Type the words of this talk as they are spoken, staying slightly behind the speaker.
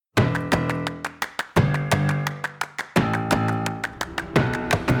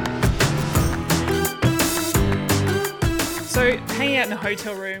So hanging out in a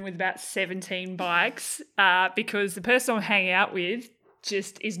hotel room with about 17 bikes because the person I'm hanging out with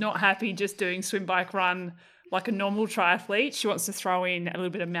just is not happy just doing swim, bike, run like a normal triathlete. She wants to throw in a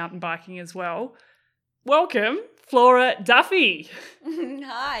little bit of mountain biking as well. Welcome, Flora Duffy.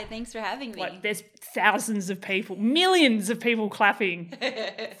 Hi, thanks for having me. Like, there's thousands of people, millions of people clapping,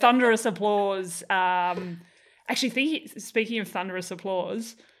 thunderous applause. Actually, speaking of thunderous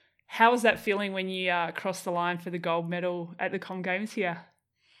applause, how was that feeling when you crossed the line for the gold medal at the Com Games here?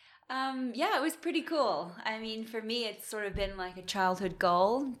 Yeah, it was pretty cool. I mean, for me, it's sort of been like a childhood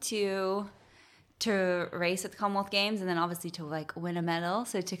goal to race at the Commonwealth Games and then obviously to like win a medal.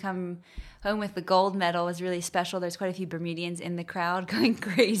 So to come home with the gold medal was really special. There's quite a few Bermudians in the crowd going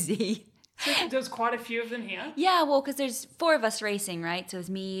crazy. So there's quite a few of them here? Yeah, well, because there's 4 of us racing, right? So it's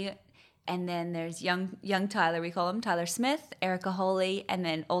me, and then there's young Tyler, we call him, Tyler Smith, Erica Holy, and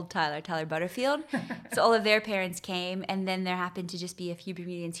then old Tyler Butterfield. So all of their parents came, and then there happened to just be a few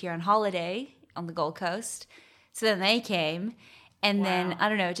Bermudians here on holiday on the Gold Coast. So then they came, and then, I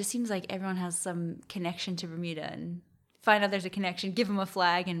don't know, it just seems like everyone has some connection to Bermuda, and find out there's a connection, give them a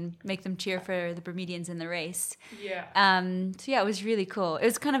flag, and make them cheer for the Bermudians in the race. Yeah. So yeah, it was really cool. It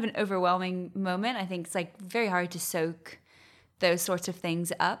was kind of an overwhelming moment. I think it's like very hard to soak those sorts of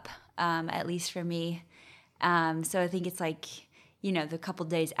things up, at least for me. So I think it's like, you know, the couple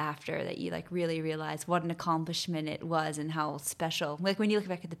days after that you like really realize what an accomplishment it was and how special. Like when you look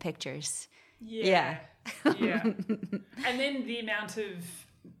back at the pictures. Yeah. Yeah. And then the amount of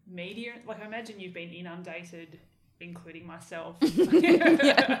media, like I imagine you've been inundated, including myself.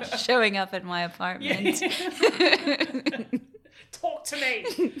 Yeah, showing up at my apartment. Yeah. Talk to me.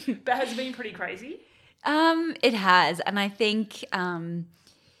 But has it been pretty crazy? It has. And I think,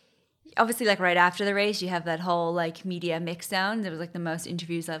 obviously like right after the race, you have that whole like media mix down. It was like the most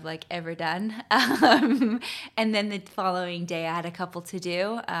interviews I've like ever done. And then the following day I had a couple to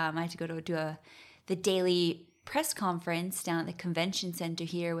do. I had to go to do the daily press conference down at the convention center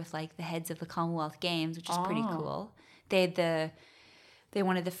here with like the heads of the Commonwealth Games, which is pretty cool. They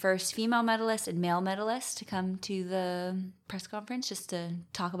wanted the first female medalist and male medalist to come to the press conference just to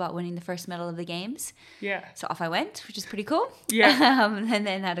talk about winning the first medal of the games. Yeah. So off I went, which is pretty cool. Yeah. And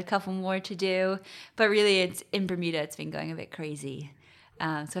then had a couple more to do. But really, it's in Bermuda, it's been going a bit crazy.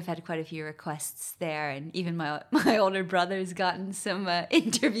 So I've had quite a few requests there. And even my older brother's gotten some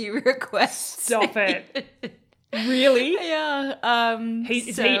interview requests. Stop it. Really? Yeah.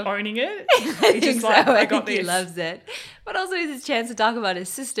 Is he owning it? I He's think just so. like, I I got think he this. loves it. But also it's his chance to talk about his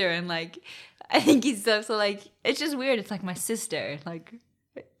sister and like, I think he's so like, it's just weird. It's like my sister. Like,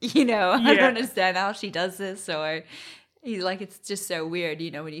 you know, I don't understand how she does this, or he's like, it's just so weird,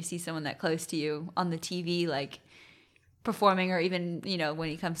 you know, when you see someone that close to you on the TV, like performing, or even, you know, when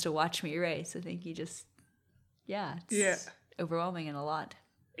he comes to watch me race. I think he just, it's overwhelming and a lot.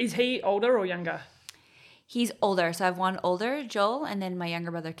 Is he older or younger? He's older. So I have one older, Joel, and then my younger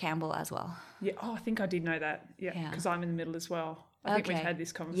brother, Campbell, as well. Yeah. Oh, I think I did know that. Yeah. Because I'm in the middle as well. I think we've had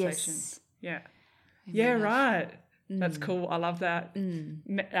this conversation. Yes. Yeah. Yeah, right. That's cool. I love that.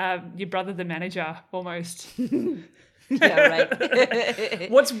 Your brother, the manager, almost. Yeah,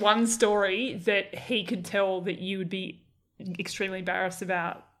 right. What's one story that he could tell that you would be extremely embarrassed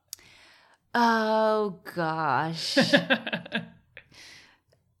about? Oh, gosh.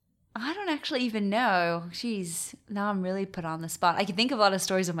 I don't actually even know. Jeez, now I'm really put on the spot. I can think of a lot of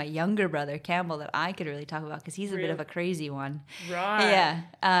stories of my younger brother, Campbell, that I could really talk about because he's a bit of a crazy one. Right.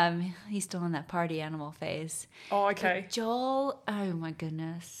 Yeah. He's still in that party animal phase. Oh, okay. But Joel, oh my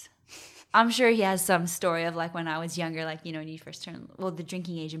goodness. I'm sure he has some story of like when I was younger, like, you know, when you first turn, well, the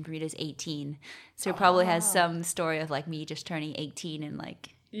drinking age in Bermuda is 18. So he probably has some story of like me just turning 18 and like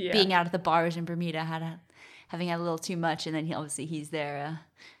being out at the bars in Bermuda, having had a little too much. And then he's there,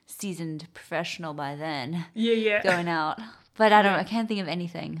 seasoned professional by then. Yeah. Going out. But I can't think of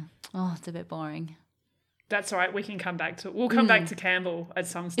anything. Oh, it's a bit boring. That's all right. We'll come back to Campbell at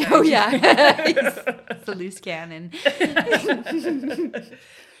some stage. Oh, yeah. It's a loose cannon.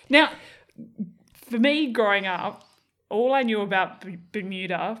 Now, for me growing up, all I knew about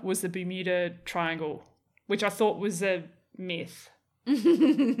Bermuda was the Bermuda Triangle, which I thought was a myth.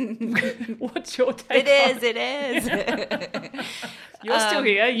 What's your take on it? It is. You're still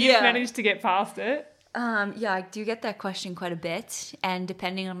here. You've managed to get past it. Yeah, I do get that question quite a bit. And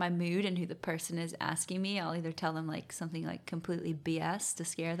depending on my mood and who the person is asking me, I'll either tell them like something like completely BS to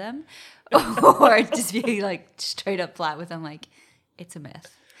scare them or just be like straight up flat with them like, it's a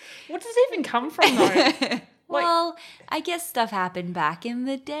myth. What does it even come from though? Well, I guess stuff happened back in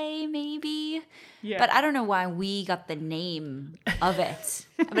the day, maybe. Yeah. But I don't know why we got the name of it.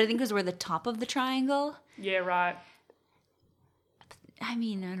 But I think because we're the top of the triangle. Yeah, right. I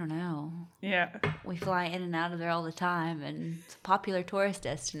mean, I don't know. Yeah. We fly in and out of there all the time, and it's a popular tourist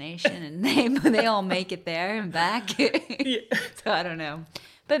destination, and they all make it there and back. Yeah. So I don't know.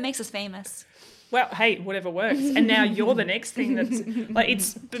 But it makes us famous. Well, hey, whatever works. And now you're the next thing that's like,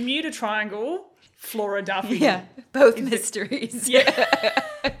 it's Bermuda Triangle, Flora Duffy. Yeah, both mysteries. Yeah.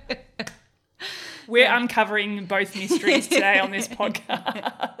 We're uncovering both mysteries today on this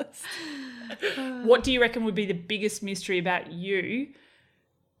podcast. What do you reckon would be the biggest mystery about you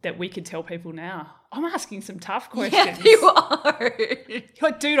that we could tell people now? I'm asking some tough questions. Yeah, you are.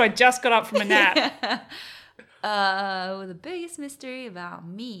 Like, dude, I just got up from a nap. The biggest mystery about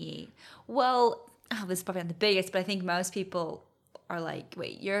me. Well, this is probably not the biggest, but I think most people are like,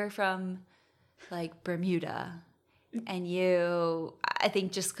 wait, you're from like Bermuda. And I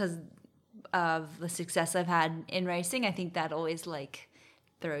think just because of the success I've had in racing, I think that always like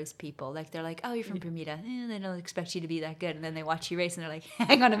throws people. Like they're like, oh, you're from Bermuda. They don't expect you to be that good. And then they watch you race and they're like,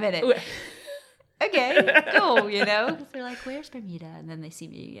 hang on a minute. Okay, cool, you know? They're like, where's Bermuda? And then they see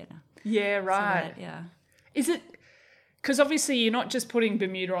me, you know. Yeah, right. So that, yeah. Is it, because obviously you're not just putting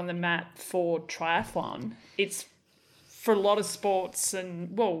Bermuda on the map for triathlon. It's for a lot of sports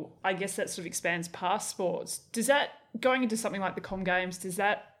and, well, I guess that sort of expands past sports. Does that, going into something like the Com Games, does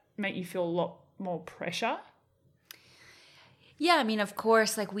that make you feel a lot more pressure? Yeah, I mean, of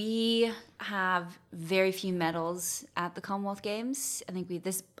course, like we have very few medals at the Commonwealth Games. I think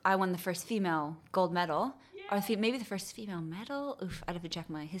I won the first female gold medal, or maybe the first female medal. Oof, I'd have to check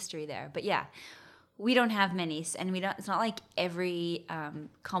my history there. But yeah, we don't have many, and it's not like every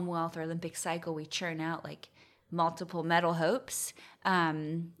Commonwealth or Olympic cycle we churn out like multiple medal hopes.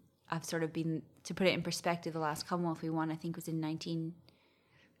 I've sort of been, to put it in perspective, the last Commonwealth we won, I think, was in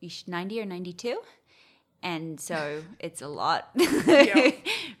 1990 or 92. And so it's a lot. Yeah.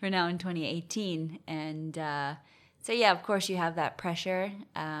 We're now in 2018. And so, yeah, of course you have that pressure.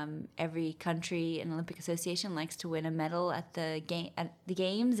 Every country and Olympic Association likes to win a medal at the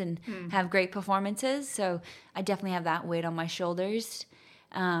games and have great performances. So I definitely have that weight on my shoulders.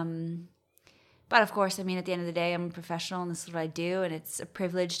 But of course, I mean, at the end of the day, I'm a professional and this is what I do. And it's a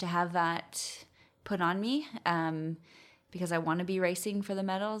privilege to have that put on me because I want to be racing for the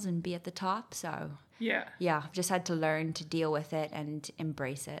medals and be at the top. So yeah, I've just had to learn to deal with it and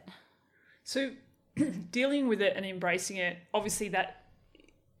embrace it. So dealing with it and embracing it, obviously that,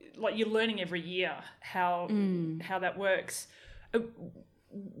 like, you're learning every year how that works.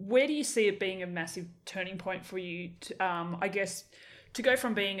 Where do you see it being a massive turning point for you to, I guess, to go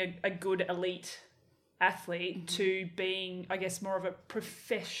from being a good elite athlete to being, I guess, more of a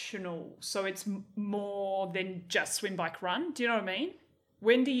professional? So it's more than just swim, bike, run. Do you know what I mean?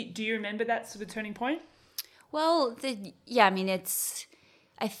 When do you remember that sort of turning point? Well, I mean,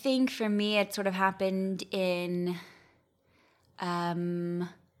 I think for me it sort of happened in,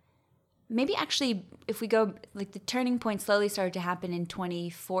 maybe actually if we go, like the turning point slowly started to happen in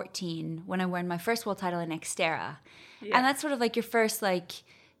 2014 when I won my first world title in Xterra. Yeah. And that's sort of like your first like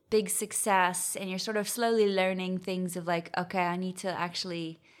big success, and you're sort of slowly learning things of like, okay, I need to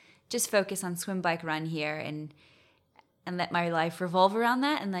actually just focus on swim, bike, run here and let my life revolve around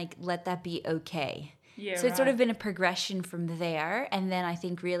that and like let that be okay. Yeah, so it's sort of been a progression from there. And then I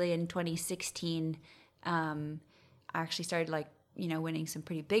think really in 2016, I actually started like, you know, winning some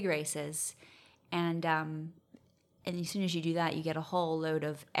pretty big races. And as soon as you do that, you get a whole load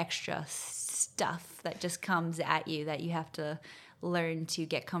of extra stuff that just comes at you that you have to learn to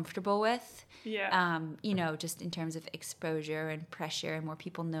get comfortable with. Yeah. You know, just in terms of exposure and pressure and more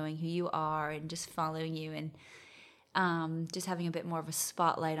people knowing who you are and just following you and just having a bit more of a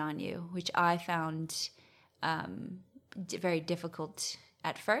spotlight on you, which I found very difficult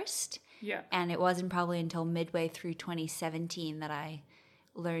at first. Yeah. And it wasn't probably until midway through 2017 that I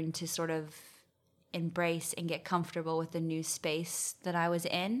learned to sort of embrace and get comfortable with the new space that I was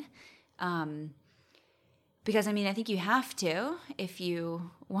in. Because, I mean, I think you have to if you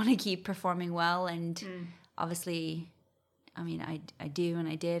want to keep performing well. And obviously, I mean, I do and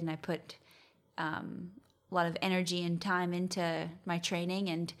I did, and I put a lot of energy and time into my training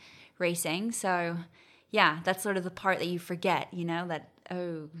and racing. So, yeah, that's sort of the part that you forget, you know, that,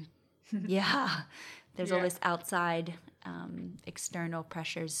 oh, yeah, there's all this outside external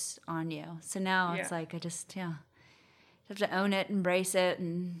pressures on you. So now it's like I just, have to own it, embrace it.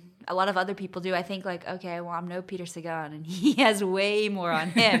 And a lot of other people do. I think like, okay, well, I'm no Peter Sagan and he has way more on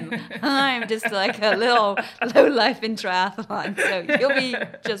him. I'm just like a little low life in triathlon. So you'll be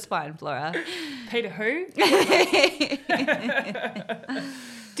just fine, Flora. Peter who?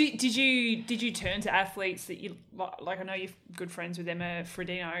 Did you turn to athletes that you like? I know you're good friends with Emma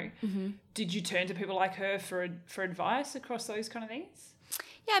Frodeno. Mm-hmm. Did you turn to people like her for advice across those kind of things?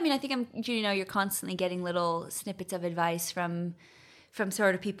 Yeah, I mean, I think you're constantly getting little snippets of advice from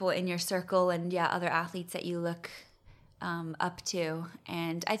sort of people in your circle and other athletes that you look up to.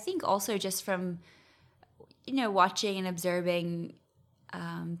 And I think also just from, watching and observing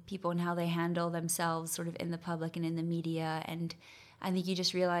people and how they handle themselves sort of in the public and in the media. And I think you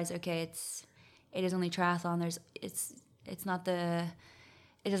just realize, okay, it is only triathlon. It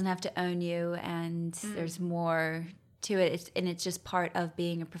doesn't have to own you, and there's more to it. It's just part of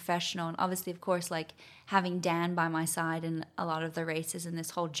being a professional. And obviously, of course, like having Dan by my side in a lot of the races and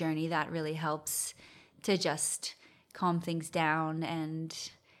this whole journey, that really helps to just calm things down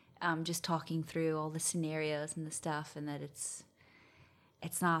and just talking through all the scenarios and the stuff, and that it's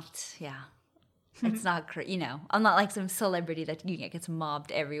not, it's not, I'm not like some celebrity that gets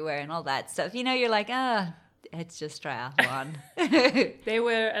mobbed everywhere and all that stuff. You're like, it's just triathlon. There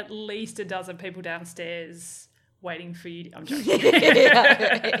were at least a dozen people downstairs waiting for you. I'm joking.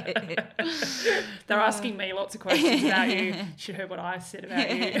 They're asking me lots of questions about you. You should have heard what I said about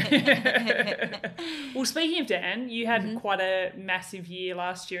you. Well, speaking of Dan, you had quite a massive year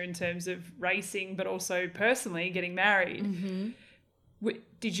last year in terms of racing, but also personally getting married.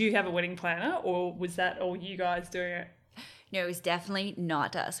 Did you have a wedding planner, or was that all you guys doing it? No, it was definitely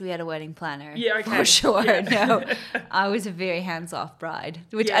not us. We had a wedding planner. Yeah, okay. For sure. Yeah. No, I was a very hands-off bride,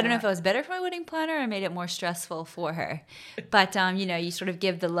 which I don't know if it was better for my wedding planner or made it more stressful for her. But, you sort of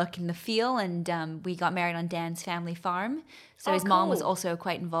give the look and the feel, and we got married on Dan's family farm. So his mom was also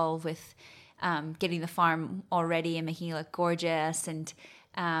quite involved with getting the farm all ready and making it look gorgeous. And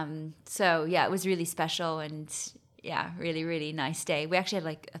it was really special and, really, really nice day. We actually had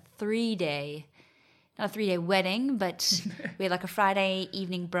like a 3-day... not a 3-day wedding, but we had like a Friday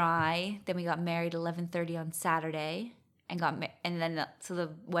evening braai. Then we got married 11:30 on Saturday, so the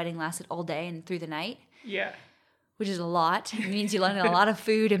wedding lasted all day and through the night. Yeah, which is a lot. It means you landed a lot of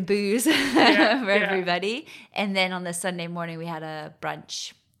food and booze for everybody. And then on the Sunday morning, we had a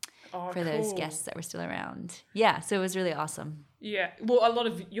brunch for those guests that were still around. Yeah, so it was really awesome. Yeah, well, a lot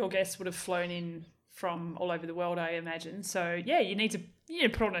of your guests would have flown in from all over the world, I imagine. So you need to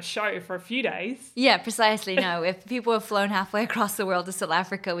put on a show for a few days. Yeah, precisely. No, if people have flown halfway across the world to South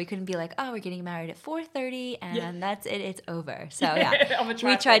Africa, we couldn't be like, oh, we're getting married at 4:30 and that's it. It's over. So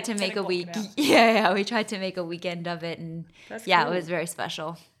we tried to make a week. We tried to make a weekend of it, and that's cool. It was very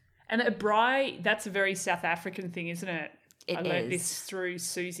special. And a braai, that's a very South African thing, isn't it? I learned this through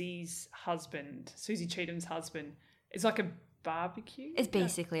Susie Cheatham's husband. It's like a barbecue? It's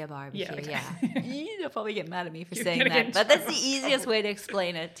basically a barbecue, yeah. You'll probably get mad at me for saying that, but that's the easiest way to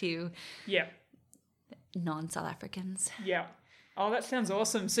explain it to non-South Africans. Yeah. Oh, that sounds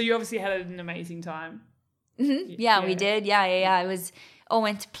awesome. So you obviously had an amazing time. Mm-hmm. Yeah, we did. Yeah. It was all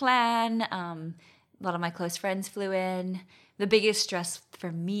went to plan. A lot of my close friends flew in. The biggest stress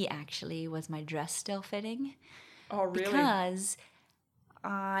for me, actually, was my dress still fitting. Oh, really? Because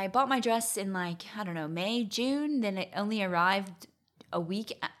I bought my dress in May, June. Then it only arrived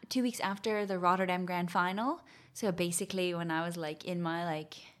 2 weeks after the Rotterdam Grand Final. So basically when I was in my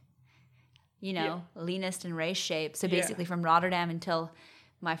leanest and race shape. So basically from Rotterdam until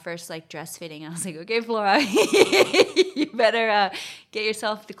my first dress fitting, I was like, okay, Flora, you better get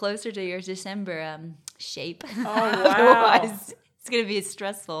yourself closer to your December shape. Oh, wow. Otherwise it's going to be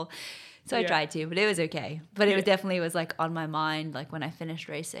stressful. So I tried to, but it was okay. But it was definitely on my mind. When I finished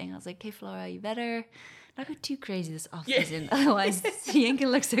racing, I was like, "Okay, Flora, you better not go too crazy this off season, otherwise you ain't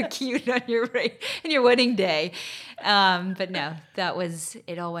gonna look so cute on your wedding day." But no,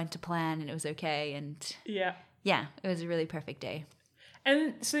 it. All went to plan, and it was okay. And it was a really perfect day.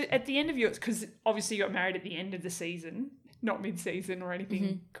 And so at the end of because obviously you got married at the end of the season, not mid-season or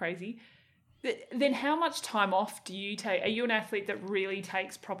anything crazy. Then how much time off do you take? Are you an athlete that really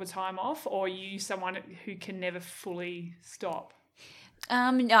takes proper time off, or are you someone who can never fully stop?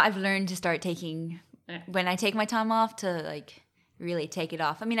 No, I've learned to start taking, when I take my time off, to really take it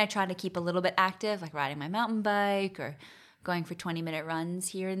off. I mean, I try to keep a little bit active, like riding my mountain bike or going for 20-minute runs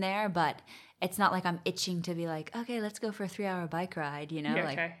here and there, but it's not like I'm itching to be like, okay, let's go for a 3-hour bike ride,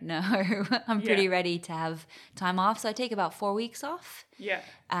 No, I'm pretty ready to have time off. So I take about 4 weeks off. Yeah.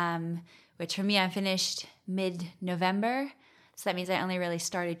 Which for me, I finished mid-November. So that means I only really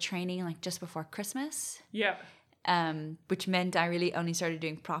started training just before Christmas. Yeah. Which meant I really only started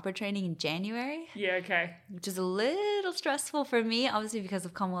doing proper training in January. Yeah, okay. Which is a little stressful for me, obviously because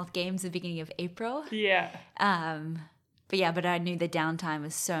of Commonwealth Games at the beginning of April. Yeah. But I knew the downtime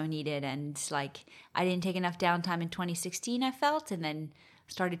was so needed, and I didn't take enough downtime in 2016, I felt, and then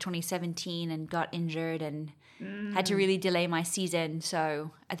started 2017 and got injured and had to really delay my season.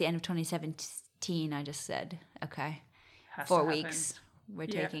 So at the end of 2017, I just said, okay, Has 4 to happen. weeks. We're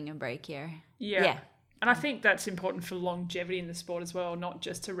taking a break here. Yeah. And I think that's important for longevity in the sport as well, not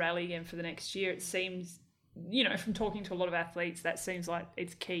just to rally again for the next year. It seems, from talking to a lot of athletes, that seems like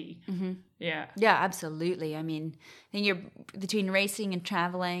it's key. Mm-hmm. Yeah. Yeah, absolutely. I mean, I think you're between racing and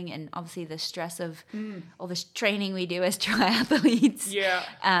traveling and obviously the stress of all this training we do as triathletes.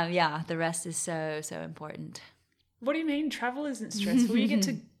 Yeah. The rest is so, so important. What do you mean travel isn't stressful? You get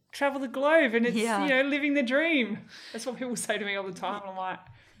to travel the globe and it's, living the dream. That's what people say to me all the time. And I'm like,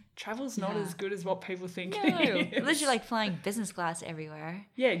 travel's not as good as what people think it is. Unless you're like flying business class everywhere.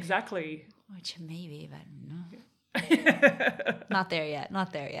 Yeah, exactly. Which maybe, but no. Not there yet.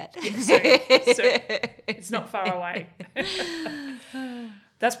 Soon. It's not far away.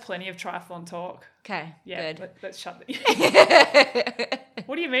 That's plenty of triathlon talk. Okay, Yeah, good. let's shut the...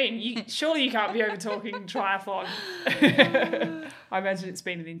 What do you mean? Surely you can't be over talking triathlon. I imagine it's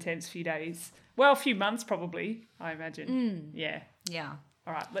been an intense few days. Well, a few months probably, I imagine. Yeah. Yeah.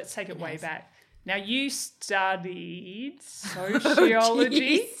 All right, let's take it way back. Now, you studied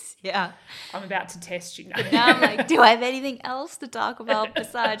sociology. Yeah. I'm about to test you now. Now I'm like, do I have anything else to talk about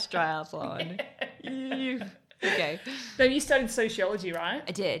besides triathlon? Okay. So you studied sociology, right?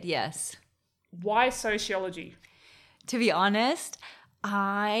 I did, yes. Why sociology? To be honest,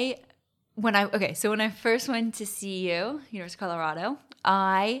 when I first went to CU, University of Colorado,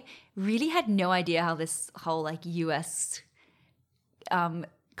 I really had no idea how this whole like US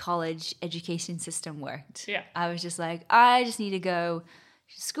college education system worked. Yeah. I was just like, I just need to go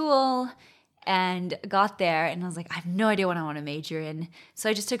to school, and got there and I was like, I have no idea what I want to major in. So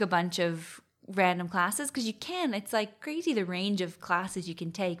I just took a bunch of random classes because it's like crazy the range of classes you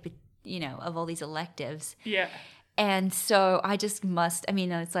can take, but of all these electives. Yeah. And so I just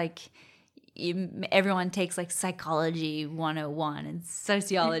it's like everyone takes like psychology 101 and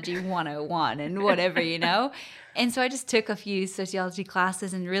sociology 101 and whatever, And so I just took a few sociology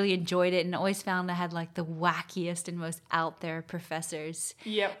classes and really enjoyed it, and always found I had like the wackiest and most out there professors.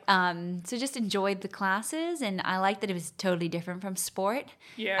 Yep. So just enjoyed the classes, and I liked that it was totally different from sport.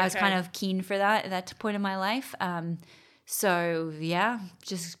 Yeah. I was kind of keen for that at that point in my life. So yeah,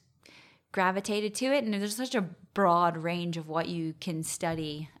 just gravitated to it, and there's such a broad range of what you can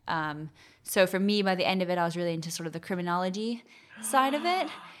study. So for me, by the end of it, I was really into sort of the criminology side of it.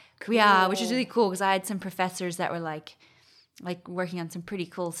 Cool. Yeah, which is really cool because I had some professors that were like working on some pretty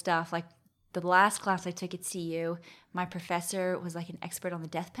cool stuff. Like the last class I took at CU, my professor was like an expert on the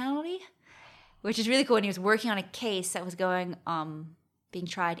death penalty, which is really cool. And he was working on a case that was being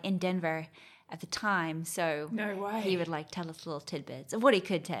tried in Denver at the time. So no way. He would like tell us little tidbits of what he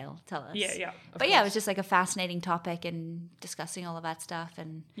could tell us. Yeah. But yeah, it was just like a fascinating topic and discussing all of that stuff.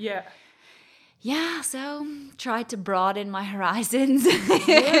 And yeah, so tried to broaden my horizons.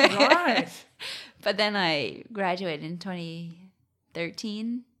 Yeah, right. But then I graduated in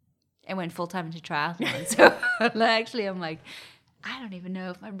 2013 and went full-time into triathlon. So actually I'm like, I don't even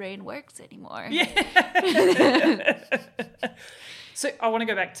know if my brain works anymore. Yeah. So I want to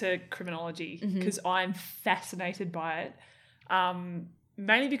go back to criminology because I'm fascinated by it.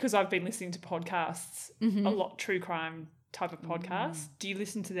 Mainly because I've been listening to podcasts, a lot, true crime type of podcasts. Do you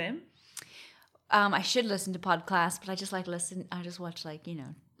listen to them? I should listen to podcasts, but I just watch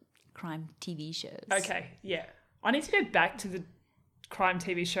crime TV shows. Okay, yeah. I need to go back to the crime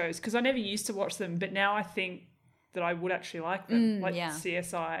TV shows because I never used to watch them, but now I think that I would actually like them.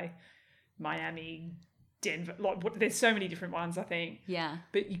 CSI, Miami, Denver. There's so many different ones, I think. Yeah.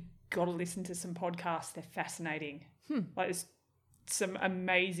 But you got to listen to some podcasts. They're fascinating. There's some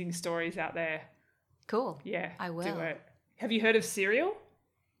amazing stories out there. Cool. Yeah, I will. Do it. Have you heard of Serial?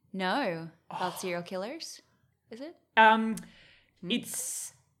 No. About serial killers? Is it?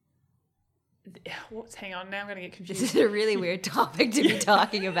 It's... Hang on, now I'm going to get confused. This is a really weird topic to be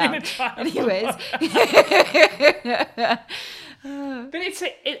talking about. Anyways. But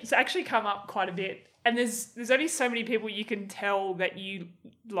it's actually come up quite a bit. And there's only so many people you can tell that you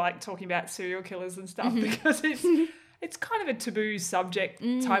like talking about serial killers and stuff because it's kind of a taboo subject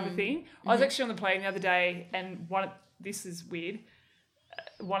type of thing. I was actually on the plane the other day and this is weird.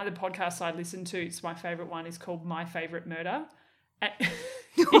 One of the podcasts I listened to, it's my favourite one, is called My Favourite Murder.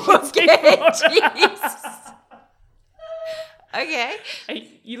 Okay.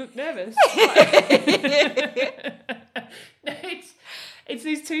 You look nervous. It's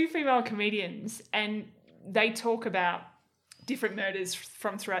these two female comedians and they talk about different murders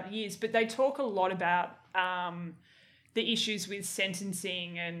from throughout the years, but they talk a lot about the issues with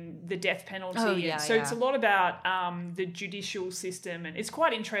sentencing and the death penalty. Oh, yeah, so yeah. it's a lot about the judicial system, and it's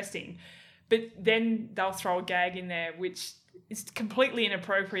quite interesting. But then they'll throw a gag in there, which is completely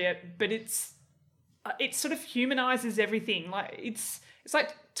inappropriate, but it sort of humanizes everything. Like it's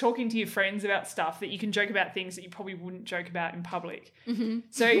like talking to your friends about stuff that you can joke about things that you probably wouldn't joke about in public. Mm-hmm.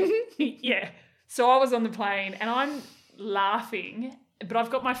 So yeah. So I was on the plane and I'm laughing, but I've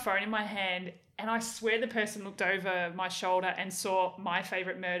got my phone in my hand, and I swear the person looked over my shoulder and saw My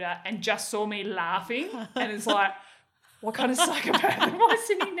Favorite Murder and just saw me laughing and is like, what kind of psychopath am I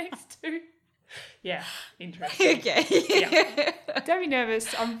sitting next to? Yeah, interesting. Okay. Yeah. Don't be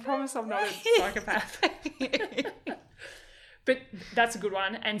nervous. I promise I'm not a psychopath. But that's a good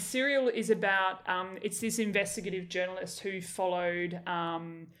one. And Serial is about, it's this investigative journalist who followed,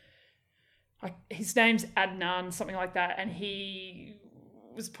 his name's Adnan, something like that, and he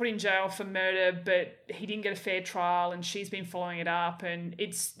was put in jail for murder, but he didn't get a fair trial, and she's been following it up, and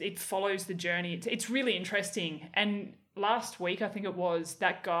it follows the journey. It's really interesting. And last week, I think it was,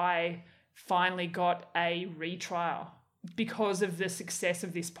 that guy finally got a retrial because of the success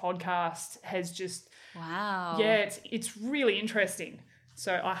of this podcast. Has just Wow. yeah, it's really interesting.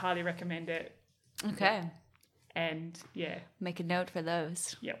 So I highly recommend it. Okay. And yeah, Make a note for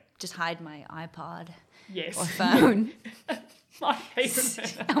those. yep, Just hide my iPod yes. or phone My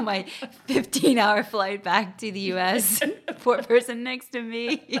favorite murder. on my 15-hour flight back to the US. Poor person next to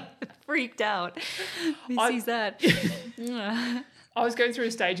me freaked out. He sees that. I was going through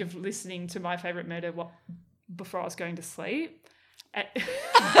a stage of listening to My Favorite Murder before I was going to sleep.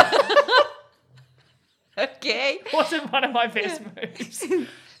 Okay. It wasn't one of my best moves.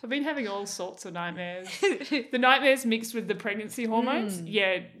 I've been having all sorts of nightmares. The nightmares mixed with the pregnancy hormones.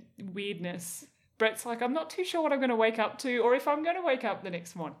 Yeah, weirdness. Brett's like, I'm not too sure what I'm going to wake up to, or if I'm going to wake up the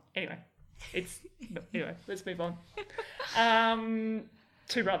next morning. Anyway, let's move on.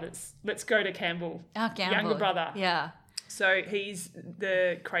 Two brothers. Let's go to Campbell. Oh, Campbell. Younger brother. Yeah. So he's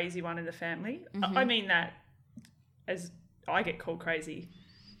the crazy one in the family. I mean that as I get called crazy.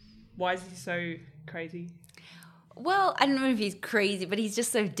 Why is he so crazy? Well, I don't know if he's crazy, but he's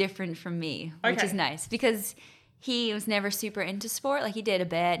just so different from me, which Okay. is nice because he was never super into sport. Like he did a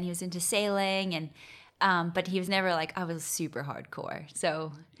bit and he was into sailing and but he was never like, I was super hardcore.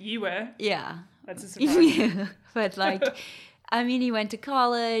 So You were. yeah. That's a surprise. Yeah. But like, I mean, he went to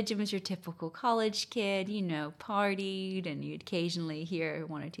college and was your typical college kid, partied, and you'd occasionally hear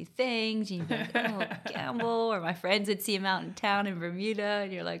one or two things. And you'd be like, oh, Campbell. Or my friends would see him out in town in Bermuda,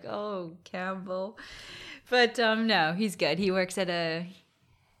 and you're like, oh, Campbell. But no, he's good. He works at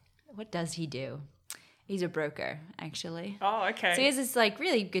what does he do? He's a broker, actually. Oh, okay. So he has this like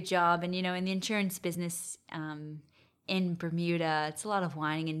really good job, and in the insurance business in Bermuda, it's a lot of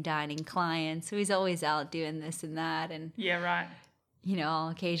whining and dining clients. So he's always out doing this and that, and Yeah, right. I'll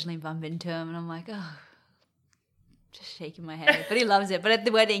occasionally bump into him, and I'm like, oh, just shaking my head. But he loves it. But at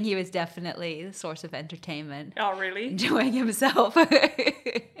the wedding, he was definitely the source of entertainment, Oh, really? enjoying himself.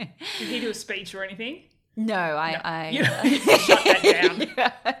 Did he do a speech or anything? No, I You shut that down.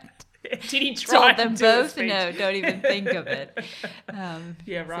 yeah, Did he try told them to do a both. speech? No, don't even think of it. Yeah,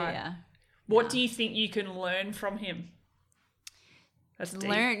 So, right. yeah. What do you think you can learn from him? That's deep.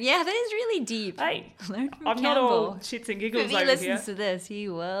 Learn. Yeah, that is really deep. Hey, Learn from I'm not Campbell. all shits and giggles If he over listens here. to this, he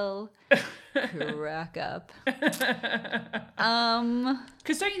will crack up.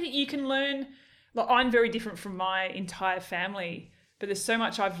 Because don't you think you can learn? Like, I'm very different from my entire family, but there's so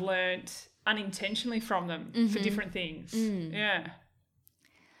much I've learnt unintentionally from them for different things. Yeah.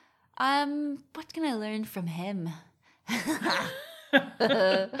 What can I learn from him?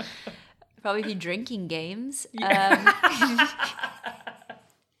 Probably be drinking games.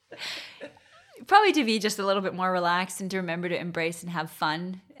 Probably to be just a little bit more relaxed and to remember to embrace and have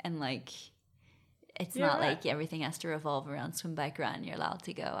fun, and like it's Yeah, not right. like everything has to revolve around swim, bike, run. You're allowed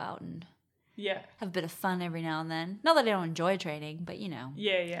to go out and Yeah. have a bit of fun every now and then. Not that I don't enjoy training, but Yeah,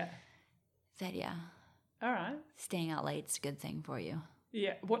 yeah. yeah, All right. staying out late is a good thing for you.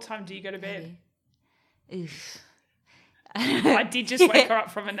 Yeah. What time do you go to bed? Oof. I did just wake her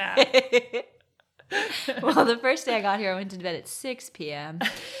up from a nap. Well, the first day I got here, I went to bed at 6 p.m.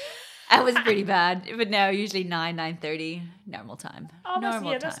 That was pretty bad. But now, usually 9:30, normal time. Oh,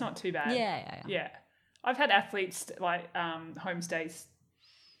 normal that's time. not too bad. Yeah. Yeah. I've had athletes like homestays.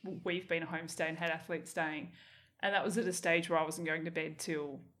 We've been a homestay and had athletes staying. And that was at a stage where I wasn't going to bed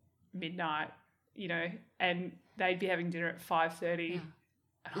till midnight, and they'd be having dinner at 5:30. Yeah.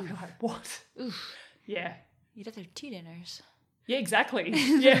 And I'd be like, what? Oof. Yeah. You'd have to have 2 dinners. Yeah, exactly.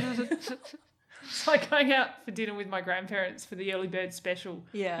 Yeah. It's like going out for dinner with my grandparents for the early bird special.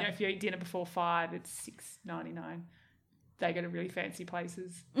 Yeah. If you eat dinner before 5, it's $6.99. they go to really fancy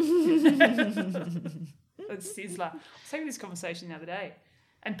places. It's Sizzler. I was having this conversation the other day.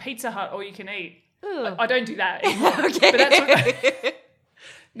 And Pizza Hut, all you can eat. I don't do that anymore. Okay.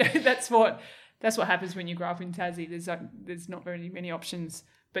 But that's what happens when you grow up in Tassie. There's not very many options.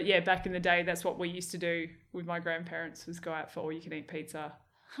 But yeah, back in the day, that's what we used to do with my grandparents, was go out for all you can eat pizza.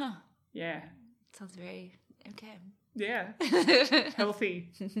 Huh. Yeah. Sounds very okay. Yeah. Healthy.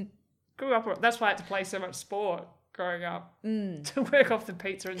 Grew up. That's why I had to play so much sport growing up to work off the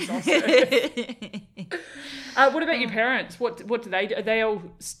pizza and sausage. What about your parents? What do they do? Are they all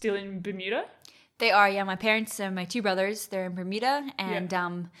still in Bermuda? They are, yeah. My parents and my two brothers, they're in Bermuda. And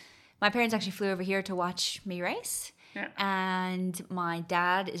my parents actually flew over here to watch me race. Yeah. And my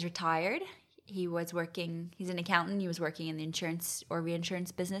dad is retired. He's an accountant. He was working in the insurance or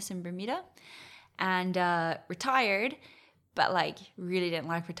reinsurance business in Bermuda. And retired, but like really didn't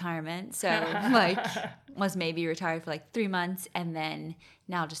like retirement. So like was maybe retired for like 3 months and then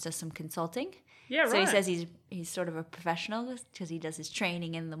now just does some consulting. Yeah, right. So he says he's sort of a professional because he does his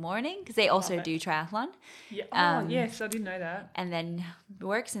training in the morning because they also do triathlon. Yeah. Oh, yes, I didn't know that. And then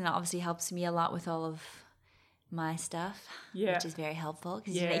works and obviously helps me a lot with all of my stuff, which is very helpful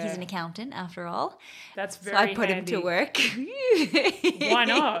because he's an accountant after all. That's very handy. So I put handy. him to work. Why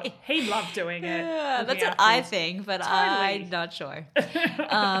not? He loved doing it. Yeah, that's what I think, but totally. I'm not sure.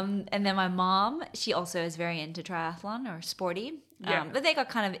 And then my mom, she also is very into triathlon or sporty. Yeah. But they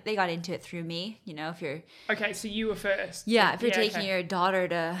got into it through me, if you're... Okay, so you were first. Yeah, if you're taking your daughter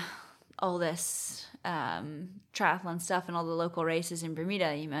to all this triathlon stuff and all the local races in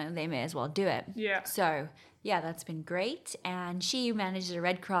Bermuda, they may as well do it. Yeah. So... yeah, that's been great. And she manages a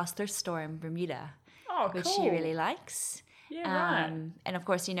Red Cross thrift store in Bermuda, which she really likes. Yeah, right. And of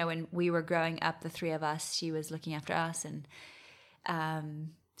course, when we were growing up, the three of us, she was looking after us. And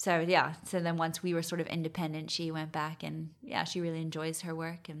so then once we were sort of independent, she went back and, she really enjoys her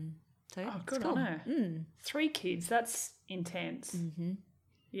work. And so good cool. on her. 3 kids, that's intense. Mm-hmm.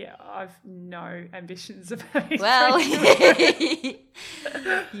 Yeah, I've no ambitions of having 3 kids.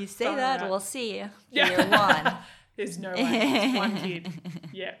 You say that, we'll see. Year 1. There's no way. It's 1 kid.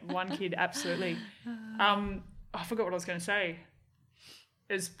 Yeah, 1 kid, absolutely. I forgot what I was going to say.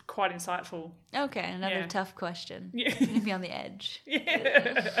 It was quite insightful. Okay, another tough question. Yeah. Maybe on the edge.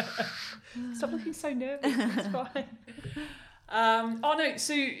 Yeah. Stop looking so nervous. It's fine. Oh no,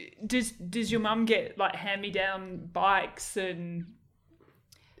 so does your mum get like hand-me-down bikes and...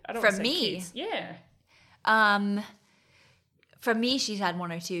 From me? Kids. Yeah. From me, she's had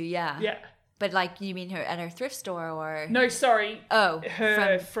 1 or 2, yeah. Yeah. But like, you mean her at her thrift store or? No, sorry. Oh.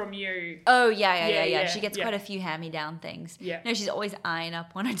 From you. Oh, yeah. She gets quite a few hand-me-down things. Yeah. No, she's always eyeing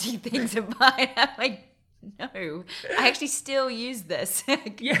up 1 or 2 things and buying. I'm like, no. I actually still use this.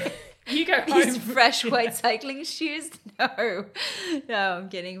 Yeah. You go home. These fresh white cycling shoes? No, I'm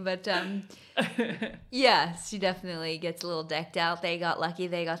kidding. But yeah, she definitely gets a little decked out. They got lucky.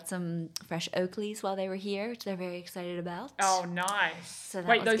 They got some fresh Oakleys while they were here, which they're very excited about. Oh, nice. So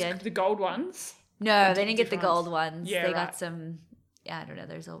wait, those good. The gold ones? No, they didn't get the gold ones. Yeah, they got some, I don't know.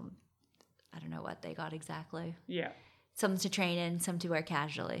 I don't know what they got exactly. Yeah. Some to train in, some to wear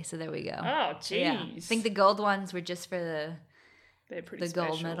casually. So there we go. Oh, jeez. Yeah. I think the gold ones were just for They're pretty the special.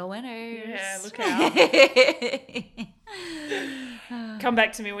 Gold medal winners. Yeah, look out. Come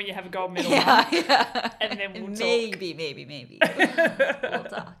back to me when you have a gold medal. Yeah. And then we'll talk. Maybe. We'll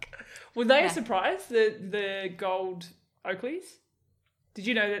talk. Were they a surprise, the gold Oakleys? Did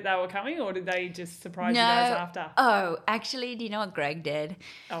you know that they were coming or did they just surprise you guys after? Oh, actually, do you know what Greg did?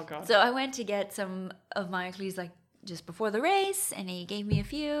 Oh, God. So I went to get some of my Oakleys like just before the race and he gave me a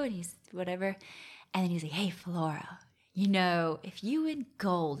few and he's whatever. And then he's like, hey, Flora. If you win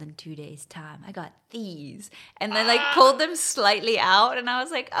gold in 2 days' time, I got these. And then pulled them slightly out and I was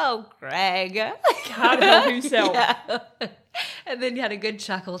like, oh, Greg. Can't help himself. Yeah. And then he had a good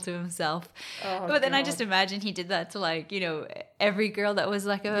chuckle to himself. Oh, but then I just imagined he did that to every girl that was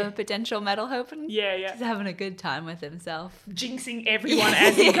like a potential medal hope. And yeah. He's having a good time with himself. Jinxing everyone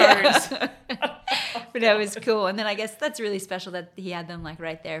as he goes. But it was cool. And then I guess that's really special that he had them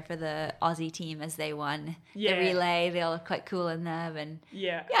right there for the Aussie team as they won the relay. They all look quite cool in them. And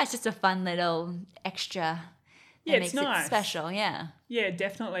it's just a fun little extra. Yeah, makes it's nice. It special, yeah. Yeah,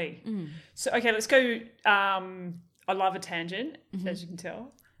 definitely. So, okay, let's go. I love a tangent, as you can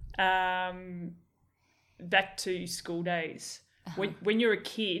tell. Back to school days. When you're a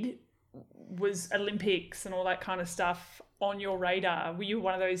kid, was Olympics and all that kind of stuff on your radar? Were you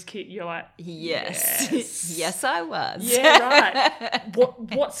one of those kids? You're like, yes. Yes, I was. Yeah, right.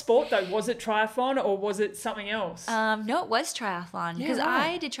 What sport though? Was it triathlon or was it something else? No, it was triathlon because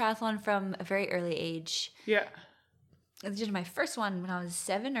I did triathlon from a very early age. Yeah. I did my first one when I was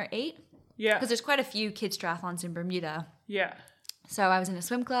 7 or 8. Yeah. Because there's quite a few kids triathlons in Bermuda. Yeah. So I was in a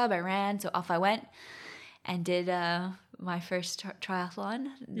swim club. I ran. So off I went and did my first triathlon.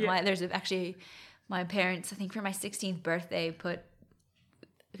 Yeah. There's actually my parents, I think for my 16th birthday, because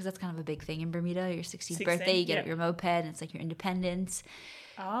that's kind of a big thing in Bermuda. Your 16th birthday, you get your moped, and it's like your independence,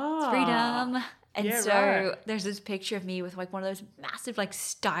 freedom. And so there's this picture of me with like one of those massive like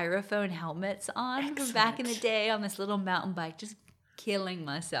styrofoam helmets on from back in the day on this little mountain bike, just killing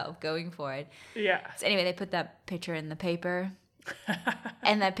myself going for it. Yeah. So anyway, they put that picture in the paper.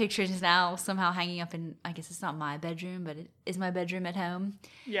 And that picture is now somehow hanging up in, I guess it's not my bedroom, but it is my bedroom at home.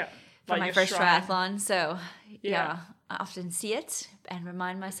 Yeah. For my first shrine. triathlon. So yeah, I often see it and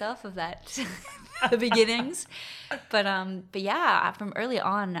remind myself of that, the beginnings. But yeah, from early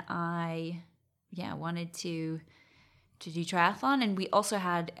on, I wanted to do triathlon, and we also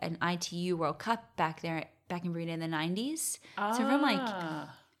had an ITU World Cup back in Bermuda in the 90s. So from like,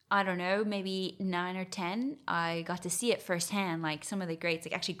 I don't know, maybe 9 or 10, I got to see it firsthand. Like some of the greats,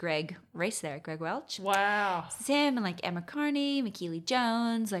 like actually Greg raced there, Greg Welch. Wow. It's him and like Emma Carney, McKeely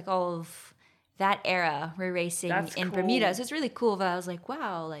Jones, like all of that era were racing in cool. Bermuda. So it's really cool that I was like,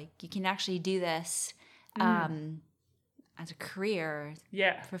 wow, like you can actually do this as a career,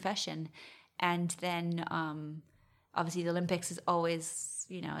 profession. And then obviously the Olympics is always,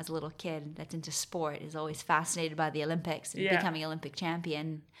 you know, as a little kid that's into sport, is always fascinated by the Olympics and becoming Olympic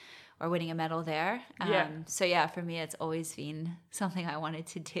champion or winning a medal there. So yeah, for me, it's always been something I wanted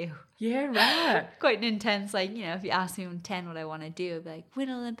to do. Yeah, right. Quite an intense, like, you know, if you ask me when 10 what I want to do, I'd be like, win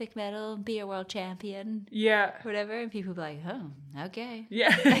an Olympic medal, be a world champion. Yeah. Whatever. And people would be like, oh, okay.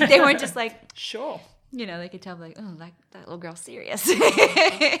 Yeah. Like, they weren't just like, sure. You know, they could tell like, oh, that little girl's serious.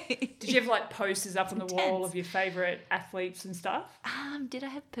 Did you have like posters up on the wall of your favorite athletes and stuff? Did I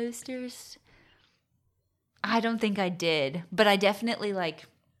have posters? I don't think I did, but I definitely like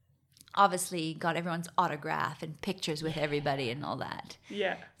obviously got everyone's autograph and pictures with everybody and all that.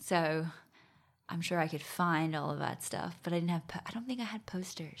 Yeah. So I'm sure I could find all of that stuff, but I don't think I had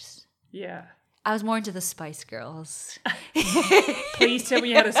posters. Yeah. I was more into the Spice Girls. Please tell me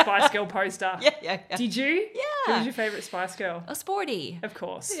you had a Spice Girl poster. Yeah. Did you? Yeah. Who was your favourite Spice Girl? Oh, Sporty. Of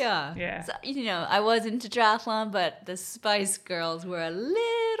course. Yeah. So, you know, I was into triathlon, but the Spice Girls were a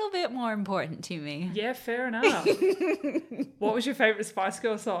little bit more important to me. Yeah, fair enough. What was your favourite Spice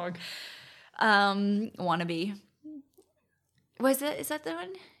Girl song? Wannabe. Is that the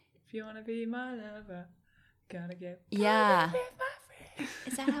one? If you want to be my lover, gotta get... Yeah.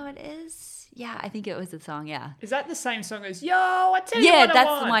 Is that how it is? Yeah, I think it was the song, yeah. Is that the same song as Yo, I Tell You What I Want? Yeah,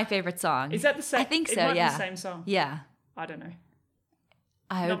 that's my favorite song. Is that the same? I think so, it might yeah. be the same song. Yeah. I don't know.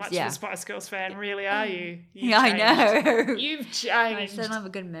 I hope, Not much of a Spice Girls fan, really, are you? I know. You've changed. I just don't have a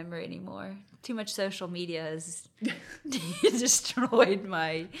good memory anymore. Too much social media has destroyed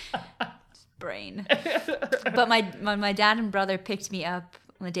my brain. But my dad and brother picked me up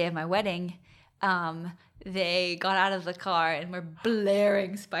on the day of my wedding. They got out of the car and were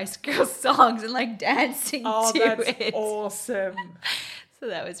blaring Spice Girls songs and like dancing to it. Oh, that's awesome. So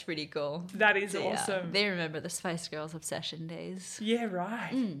that was pretty cool. That is awesome. Yeah, they remember the Spice Girls obsession days. Yeah,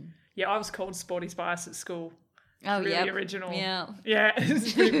 right. Yeah, I was called Sporty Spice at school. Oh, really yeah. original. Yeah. Yeah,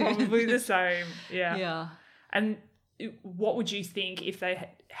 it's pretty probably the same. Yeah. Yeah. And what would you think if they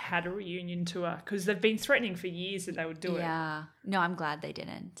had a reunion tour? Because they've been threatening for years that they would do it. Yeah. No, I'm glad they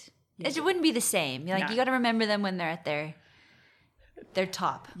didn't. It wouldn't be the same. Like you got to remember them when they're at their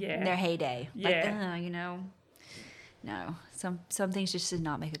top, their heyday. Yeah. Like, you know, no. Some things just did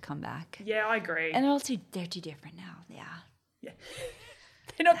not make a comeback. Yeah, I agree. And they're too different now. Yeah.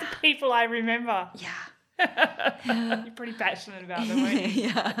 They're not the people I remember. Yeah. You're pretty passionate about them, aren't you?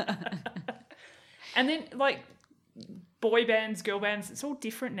 Yeah. And then like boy bands, girl bands, it's all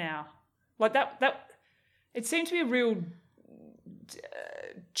different now. Like that it seemed to be a real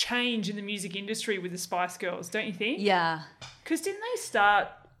change in the music industry with the Spice Girls, don't you think? Yeah. Because didn't they start,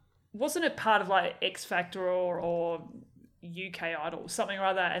 wasn't it part of like X Factor or UK Idol, something or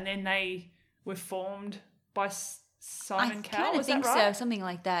other, and then they were formed by Simon Cowell? I kind of think right? so, something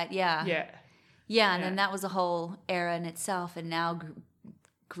like that, yeah. Yeah. And then that was a whole era in itself, and now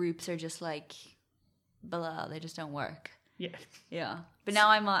groups are just like, blah, they just don't work. Yeah. But now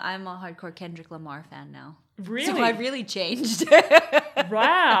I'm a hardcore Kendrick Lamar fan now. Really? So I've really changed.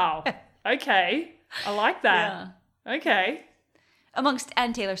 Wow. Okay. I like that. Yeah. Okay.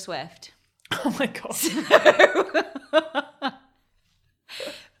 And Taylor Swift. Oh my God.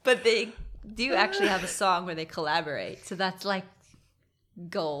 But they do actually have a song where they collaborate. So that's like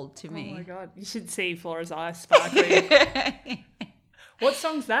gold to me. Oh my God. You should see Flora's eyes sparkling. What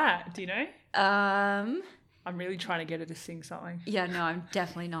song's that? Do you know? I'm really trying to get her to sing something. Yeah, no, I'm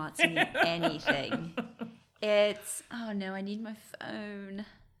definitely not singing anything. It's, oh no, I need my phone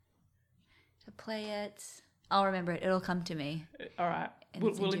to play it. I'll remember it. It'll come to me. All right. in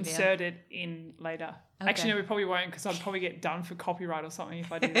We'll this interview. insert it in later. Okay. Actually, no, we probably won't because I'd probably get done for copyright or something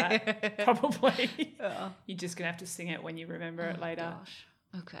if I do that. Probably. Oh. You're just going to have to sing it when you remember it later. Gosh.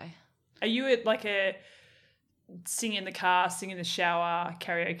 Okay. Are you at like a sing in the car, sing in the shower,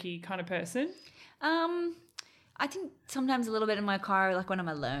 karaoke kind of person? I think sometimes a little bit in my car, like when I'm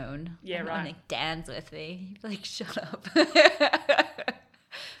alone. Yeah, When, right. like Dan's with me, like shut up.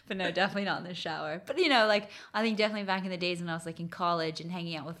 But no, definitely not in the shower. But you know, like I think definitely back in the days when I was like in college and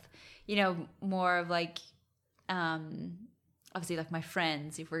hanging out with, you know, more of like, obviously like my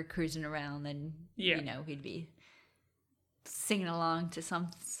friends. If we're cruising around, then you know we'd be singing along to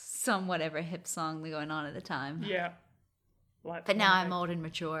some whatever hip song going on at the time. Yeah. Like, But now I'm old and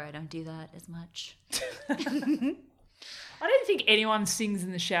mature. I don't do that as much. I don't think anyone sings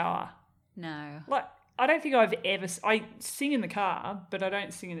in the shower. No. Like, I don't think I've ever... I sing in the car, but I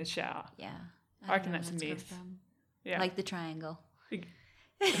don't sing in the shower. Yeah. I reckon don't know that's a where it's come myth. from. Yeah. Like the triangle.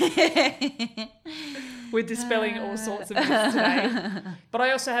 We're dispelling all sorts of myths today. But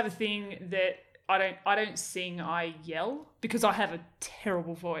I also have a thing that I don't sing, I yell because I have a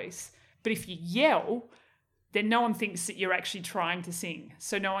terrible voice. But if you yell, then no one thinks that you're actually trying to sing.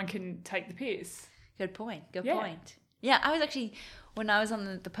 So no one can take the piss. Good point. Good Yeah. point. Yeah, I was actually, when I was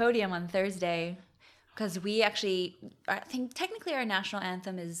on the podium on Thursday, because we actually, I think technically our national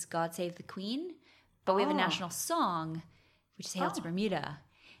anthem is God Save the Queen, but we have a national song, which is Hail to Bermuda.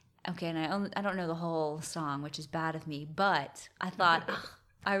 Okay, and I don't know the whole song, which is bad of me, but I thought,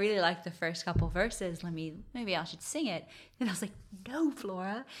 I really like the first couple verses. Maybe I should sing it. And I was like, no,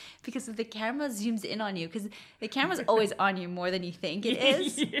 Flora, because if the camera zooms in on you, because the camera's always on you more than you think it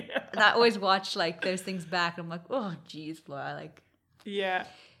is. Yeah. And I always watch like those things back. And I'm like, oh, geez, Flora. Like, Yeah.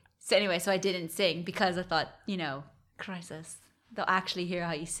 so anyway, so I didn't sing because I thought, you know, crisis. They'll actually hear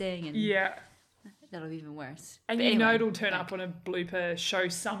how you sing, and Yeah. that'll be even worse. And But you know anyway, it'll turn up on a blooper show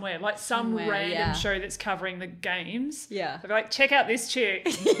somewhere, like some Somewhere, random yeah. show that's covering the games. Yeah. They'll be like, check out this chick.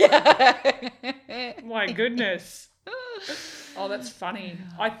 My goodness. Oh, that's funny.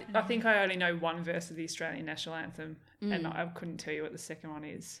 I think I only know one verse of the Australian national anthem, and I couldn't tell you what the second one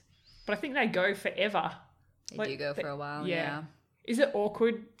is. But I think they go forever. They do go for a while, yeah. Is it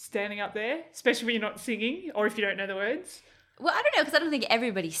awkward standing up there, especially when you're not singing or if you don't know the words? Well, I don't know, because I don't think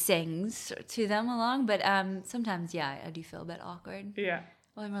everybody sings to them along, but sometimes, yeah, I do feel a bit awkward. Yeah.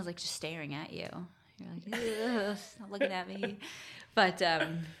 Well, everyone's like just staring at you. You're like, ugh, stop looking at me. But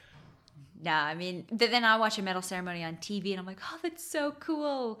nah, I mean, but then I watch a medal ceremony on TV and I'm like, oh, that's so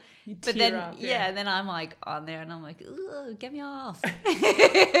cool. But tear then, up, yeah, then I'm like on there and I'm like, ugh, get me off.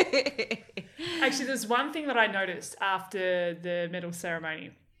 Actually, there's one thing that I noticed after the medal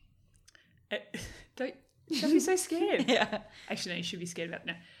ceremony. Don't be so scared. Yeah. Actually, no, you should be scared about it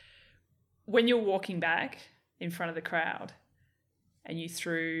now. When you're walking back in front of the crowd and you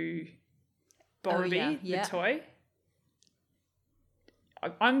threw Borrowby, yeah. the toy,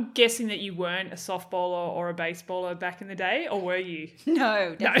 I'm guessing that you weren't a softballer or a baseballer back in the day, or were you?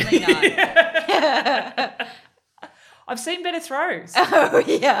 No, definitely not. I've seen better throws. Oh,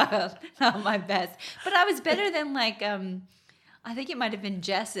 yeah. Not my best. But I was better than like, I think it might have been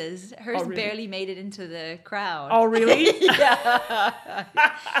Jess's. Hers really? barely made it into the crowd. Oh, really? Yeah.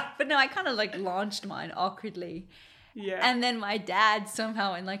 But no, I kind of like launched mine awkwardly. Yeah. And then my dad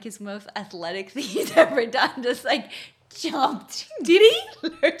somehow, in like his most athletic thing he's ever done, just like jumped. Did he?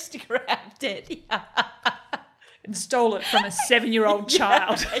 Lurched, grabbed it. Yeah. And stole it from a 7-year-old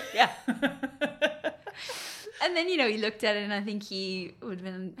child. Yeah. And then, you know, he looked at it and I think he would have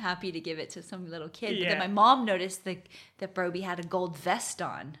been happy to give it to some little kid. But Yeah. then my mom noticed that Broby had a gold vest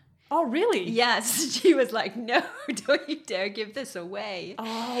on. Oh, really? Yes. She was like, no, don't you dare give this away.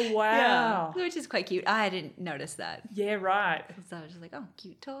 Oh, wow. Yeah. Which is quite cute. I didn't notice that. Yeah, right. So I was just like, oh,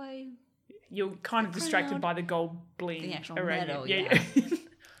 cute toy. You're kind of distracted Crowd. by the gold bling The actual around medal, you. yeah.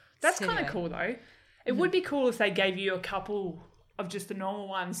 That's So kind of anyway. cool, though. It would be cool if they gave you a couple of just the normal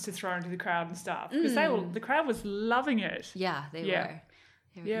ones to throw into the crowd and stuff, because the crowd was loving it. Yeah, they Yeah. were.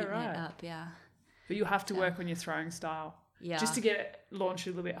 They were Yeah, eating right. it up, yeah. But you'll have to work on your throwing style. Yeah. Just to get it launched a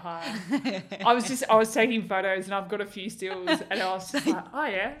little bit higher. I was taking photos and I've got a few stills and I was just like, oh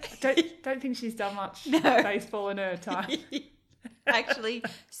yeah, don't think she's done much baseball in her time. Actually,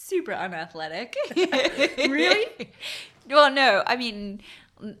 super unathletic. Really? Well, no, I mean,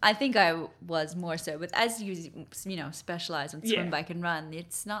 I think I was more so, but as you know, specialize on swim, Yeah. bike, and run,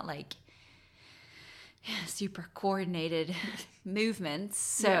 it's not like super coordinated movements.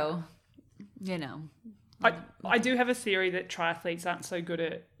 So, you know, I do have a theory that triathletes aren't so good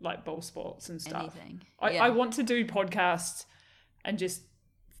at like ball sports and stuff. Anything. I want to do podcasts and just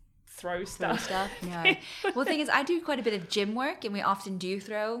throw stuff. No. Well, the thing is, I do quite a bit of gym work, and we often do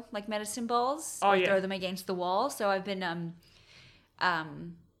throw like medicine balls. Throw them against the wall. So I've been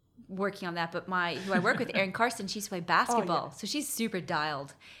working on that. But who I work with, Erin Carson, she's play basketball, so she's super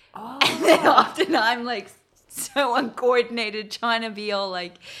dialed. And then often I'm like so uncoordinated, trying to be all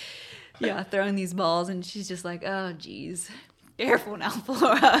like, throwing these balls, and she's just like, oh, geez. Careful now,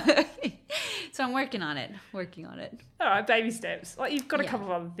 Flora. So I'm working on it. All right, baby steps. Like you've got a couple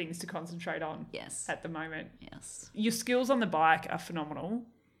of other things to concentrate on. Yes. At the moment. Yes. Your skills on the bike are phenomenal.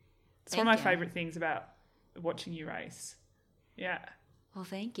 It's one of my favourite things about watching you race. Yeah. Well,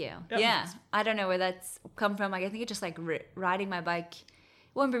 thank you. Yeah. I don't know where that's come from. Like I think it's just like riding my bike.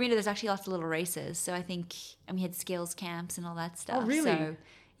 Well, in Bermuda, there's actually lots of little races. So I think, we had skills camps and all that stuff. Oh, really? So,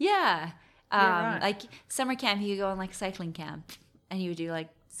 yeah. Right. Like summer camp, you could go on like cycling camp and you would do like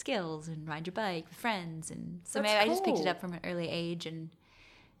skills and ride your bike with friends. And so maybe I just picked it up from an early age and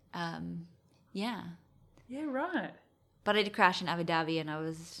yeah. Yeah, right. But I did crash in Abu Dhabi and I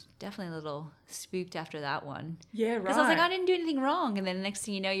was definitely a little spooked after that one. Yeah, right. Because I was like, I didn't do anything wrong. And then the next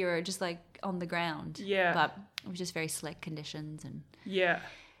thing you know, you were just like on the ground. Yeah. But it was just very slick conditions and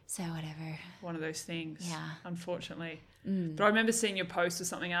so whatever. One of those things. Yeah. Unfortunately. But I remember seeing your post or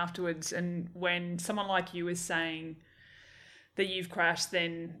something afterwards, and when someone like you was saying that you've crashed,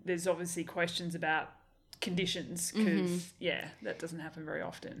 then there's obviously questions about conditions because that doesn't happen very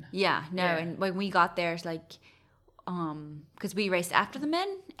often. Yeah, no, and when we got there, it's like, because we raced after the men,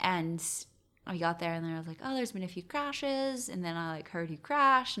 and I got there, and then I was like, oh, there's been a few crashes, and then I like heard you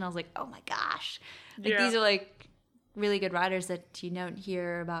crash, and I was like, oh my gosh, like these are like really good riders that you don't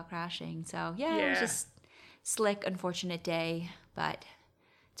hear about crashing. So it was just slick, unfortunate day, but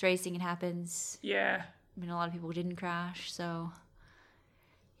it's racing, it happens. Yeah. I mean, a lot of people didn't crash, so,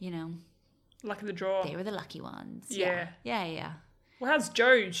 luck of the draw. They were the lucky ones. Yeah. Yeah. Well, how's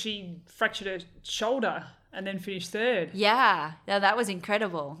Jo? She fractured her shoulder and then finished third. Yeah. No, that was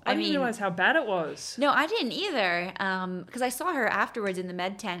incredible. I didn't realize how bad it was. No, I didn't either. Because I saw her afterwards in the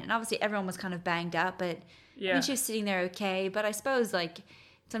med tent, and obviously everyone was kind of banged up, but I mean, she was sitting there okay. But I suppose like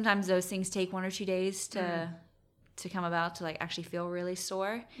sometimes those things take 1 or 2 days to come about, to like actually feel really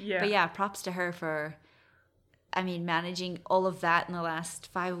sore. Yeah. But yeah, props to her for, managing all of that in the last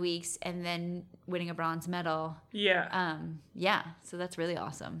 5 weeks and then winning a bronze medal. Yeah. So that's really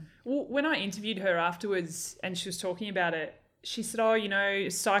awesome. Well, when I interviewed her afterwards and she was talking about it, she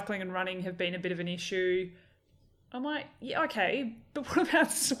said, cycling and running have been a bit of an issue. I'm like, yeah, okay, but what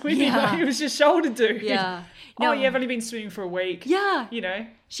about swimming? Yeah. Like, it was your shoulder, dude. Yeah. No. Oh, you've only been swimming for a week. Yeah.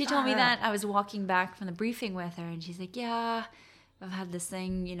 She told me that. I was walking back from the briefing with her, and she's like, yeah, I've had this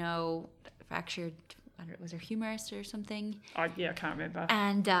thing, fractured, was her humerus or something? I can't remember.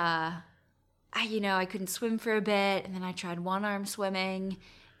 And, I couldn't swim for a bit, and then I tried one-arm swimming,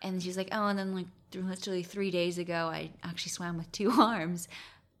 and she's like, oh, and then, like, literally 3 days ago, I actually swam with 2 arms.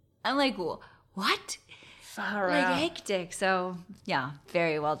 I'm like, what? Far out. Hectic. So, yeah,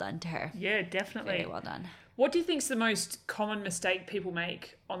 very well done to her. Yeah, definitely. Very well done. What do you think is the most common mistake people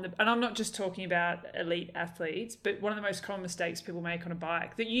make and I'm not just talking about elite athletes, but one of the most common mistakes people make on a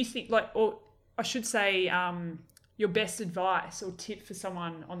bike that you think, like, or I should say, your best advice or tip for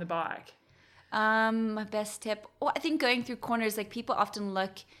someone on the bike? My best tip, well, I think going through corners, like people often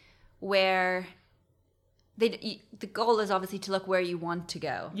look where the goal is obviously to look where you want to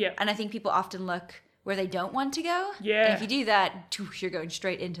go. Yeah. And I think people often look where they don't want to go. Yeah. And if you do that, you're going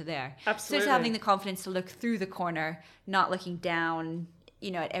straight into there. Absolutely. So it's having the confidence to look through the corner, not looking down,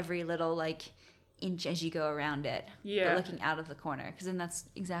 at every little like inch as you go around it. Yeah. But looking out of the corner, because then that's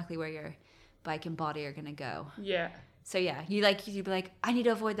exactly where your bike and body are going to go. Yeah. So yeah, you'd be like, I need to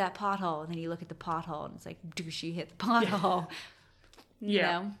avoid that pothole. And then you look at the pothole and it's like, douchey, hit the pothole. You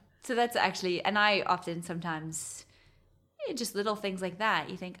know? So that's actually, and I often sometimes, just little things like that.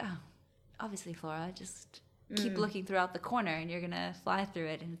 You think, oh, obviously, Flora, just keep looking throughout the corner and you're going to fly through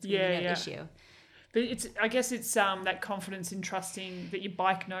it and it's going to be no issue. But I guess it's that confidence in trusting that your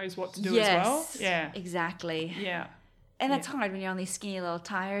bike knows what to do as well. Yeah. Exactly. Yeah. And that's hard when you're on these skinny little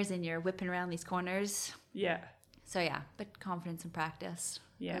tires and you're whipping around these corners. Yeah. So yeah, but confidence and practice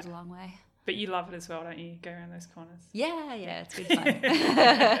goes a long way. But you love it as well, don't you? Go around those corners. Yeah, it's good fun.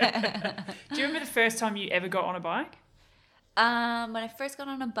 Do you remember the first time you ever got on a bike? When I first got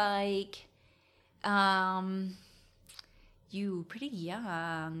on a bike, you were pretty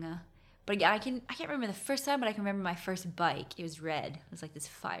young. But yeah, I can't remember the first time, but I can remember my first bike. It was red. It was like this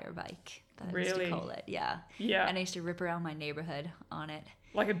fire bike that I Really? used to call it. Yeah. Yeah. And I used to rip around my neighborhood on it.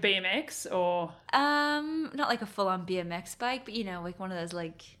 Like a BMX or Not like a full-on BMX bike, but like one of those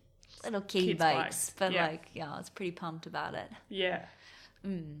like little kiddie Kids' bikes. bikes. But Yeah. like, yeah, I was pretty pumped about it. yeah.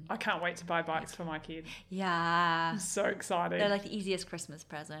 I can't wait to buy bikes for my kid. Yeah. I'm so excited. They're like the easiest Christmas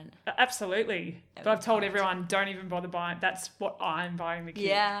present. Absolutely. But I've told everyone, don't even bother buying. That's what I'm buying the kid.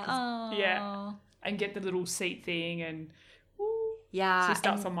 Yeah. 'Cause- Oh. Yeah. And get the little seat thing and Yeah. she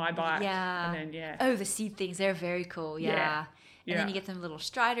starts on my bike. Yeah. And then, yeah. Oh, the seat things, they're very cool. Yeah. Yeah. And then you get them little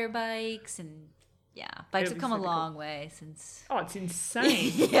Strider bikes and bikes It'll have be come a super long way since. Oh, it's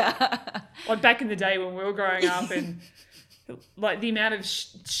insane. Yeah. Like back in the day when we were growing up and like the amount of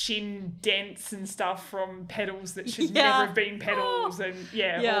shin dents and stuff from pedals that should Yeah. never have been pedals and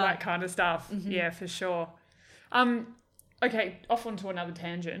Yeah. all that kind of stuff. Yeah, for sure. Okay, off onto another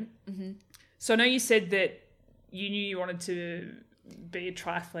tangent. So I know you said that you knew you wanted to be a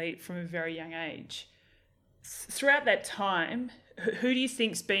triathlete from a very young age. Throughout that time, who do you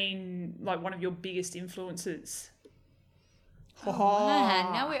think's been like one of your biggest influences? Oh,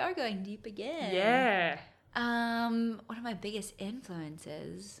 man, now we are going deep again. Yeah. One of my biggest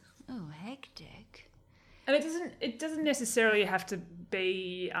influences. Oh, hectic. And it doesn't necessarily have to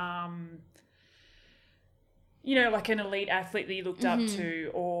be like an elite athlete that you looked up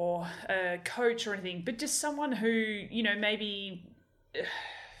to or a coach or anything, but just someone who, maybe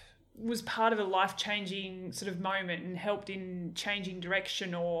was part of a life-changing sort of moment and helped in changing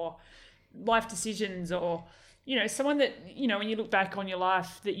direction or life decisions or, someone that, when you look back on your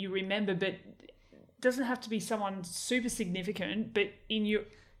life that you remember, but doesn't have to be someone super significant, but in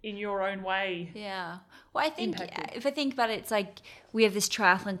your own way. Yeah. Well, I think impacted. if I think about it, it's like we have this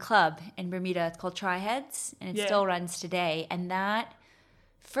triathlon club in Bermuda. It's called Tri-Heads, and it still runs today. And that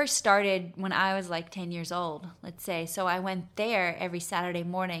first started when I was like 10 years old, let's say. So I went there every Saturday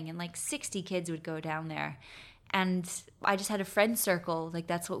morning, and like 60 kids would go down there. And I just had a friend circle. Like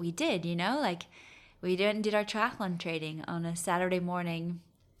that's what we did, like we did our triathlon training on a Saturday morning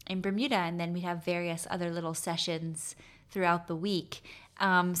in Bermuda, and then we'd have various other little sessions throughout the week.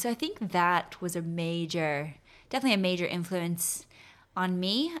 So I think that was definitely a major influence on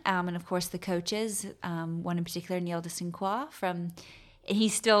me. And of course the coaches, one in particular, Neil de Sinqua he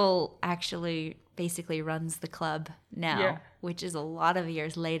still actually basically runs the club now, which is a lot of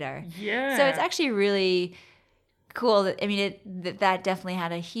years later. Yeah. So it's actually really cool. That definitely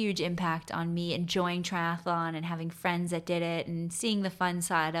had a huge impact on me enjoying triathlon and having friends that did it and seeing the fun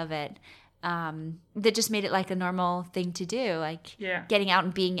side of it. That just made it like a normal thing to do, like getting out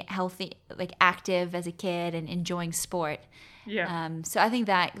and being healthy, like active as a kid and enjoying sport. Yeah. So I think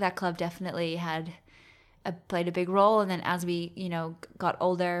that club definitely played a big role. And then as we, got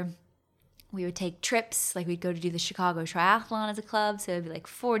older, we would take trips. Like we'd go to do the Chicago Triathlon as a club. So it'd be like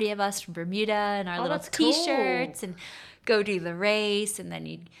 40 of us from Bermuda and our little T-shirts and go do the race. And then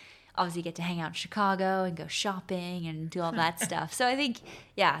you'd obviously get to hang out in Chicago and go shopping and do all that stuff. So I think,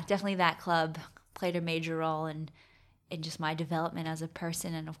 definitely that club played a major role in just my development as a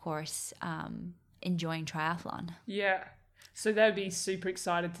person and, of course, enjoying triathlon. Yeah. So they would be super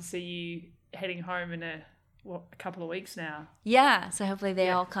excited to see you heading home in a couple of weeks now. Yeah. So hopefully they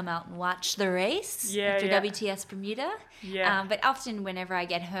all come out and watch the race after WTS Bermuda. Yeah. But often whenever I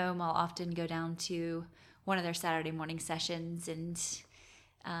get home, I'll often go down to one of their Saturday morning sessions and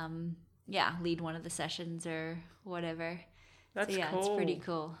lead one of the sessions or whatever. That's cool. It's pretty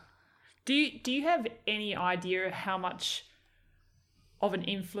cool. Do you have any idea how much of an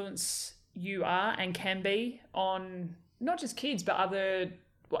influence you are and can be on not just kids but other,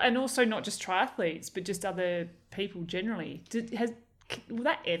 and also not just triathletes but just other people generally? Will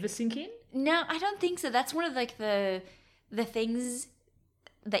that ever sink in? No, I don't think so. That's one of like the things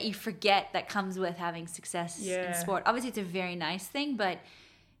that you forget that comes with having success in sport. Obviously it's a very nice thing, but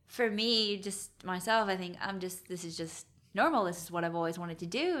for me, just myself, I think this is just normal. This is what I've always wanted to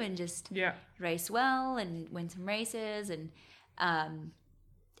do and just race well and win some races. And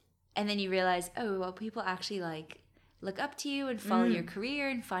then you realize, oh, well, people actually like look up to you and follow your career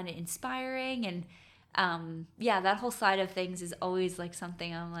and find it inspiring. And that whole side of things is always like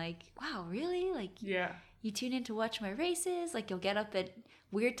something I'm like, wow, really? Like you tune in to watch my races? Like you'll get up at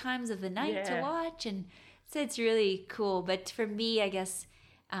weird times of the night to watch. And so it's really cool. But for me, I guess,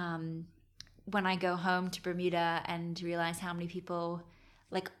 when I go home to Bermuda and realize how many people,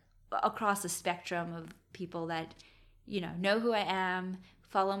 like across the spectrum of people that, know who I am,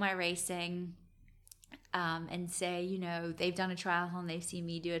 follow my racing, and say, they've done a triathlon, they've seen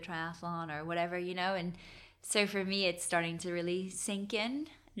me do a triathlon or whatever, and so for me, it's starting to really sink in,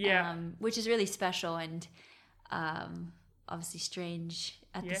 which is really special. And obviously strange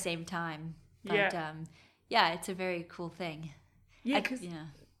at Yeah. the same time. But Yeah. it's a very cool thing. Yeah, I- 'cause- yeah.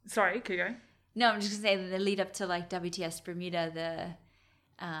 sorry, keep going. No, I'm just gonna say the lead up to like WTS Bermuda,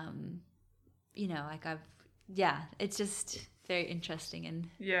 it's just very interesting and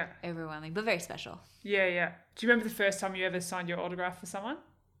Yeah. overwhelming, but very special. Yeah, yeah. Do you remember the first time you ever signed your autograph for someone?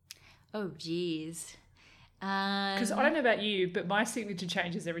 Oh, geez. Because I don't know about you, but my signature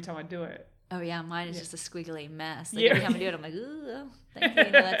changes every time I do it. Oh yeah, mine is just a squiggly mess. Like Yeah. every time I do it, I'm like, ooh, thank you.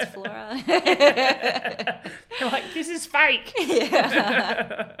 No, that's Flora. They're like, this is fake.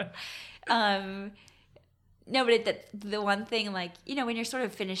 No, but the one thing, like, when you're sort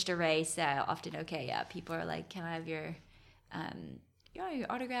of finished a race, often, people are like, can I have your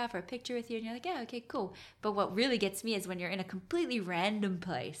autograph or a picture with you? And you're like, yeah, okay, cool. But what really gets me is when you're in a completely random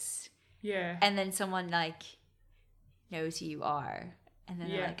place Yeah. and then someone like knows who you are. And then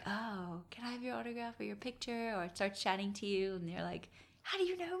they're Yeah. like, oh, can I have your autograph or your picture? Or start chatting to you. And they're like, how do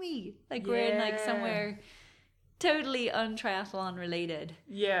you know me? Like we're in like Yeah. somewhere totally untriathlon related.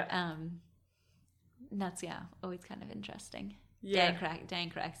 Yeah. And that's always kind of interesting. Yeah. Dan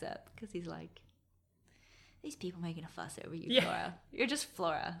cracks up because he's like, these people making a fuss over you, Yeah. Flora. You're just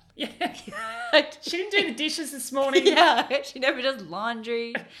Flora. Yeah. She didn't do the dishes this morning. Yeah, she never does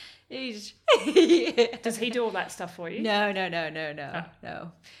laundry. He's Does he do all that stuff for you? No.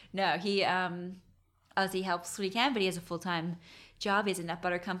 He obviously helps when he can, but he has a full-time job. He has a nut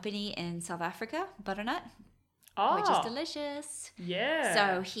butter company in South Africa, Butternut, Oh. which is delicious. Yeah.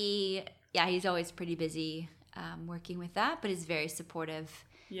 So he's always pretty busy working with that, but is very supportive.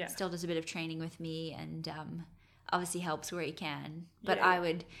 Yeah. Still does a bit of training with me and obviously helps where he can. But Yeah. I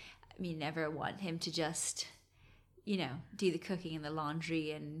would, never want him to just, do the cooking and the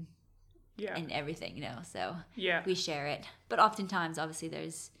laundry and everything, So Yeah. we share it. But oftentimes, obviously,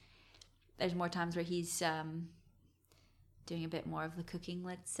 there's more times where he's doing a bit more of the cooking,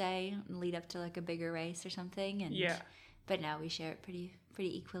 let's say, and lead up to like a bigger race or something. And Yeah. But now we share it pretty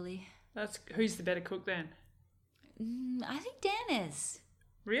equally. Who's the better cook then? I think Dan is.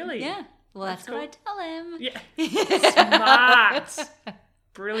 Really? Yeah. Well, that's what I tell him. Yeah. Smart.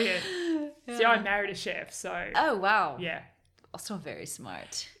 Brilliant. See, I married a chef, so Oh, wow. yeah, Also very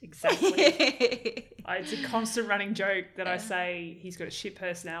smart. exactly. It's a constant running joke that I say he's got a shit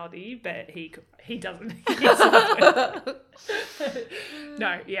personality, but he doesn't.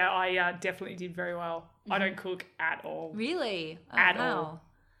 No, yeah, I definitely did very well. I don't cook at all. Really? Oh, At wow. all.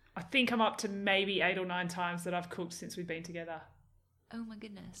 I think I'm up to maybe 8 or 9 times that I've cooked since we've been together. Oh, my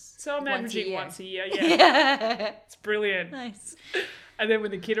goodness. So I'm averaging once a year. Yeah, Yeah. it's brilliant. Nice. And then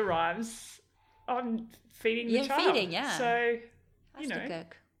when the kid arrives, I'm feeding the child. Feeding, yeah. So, Has to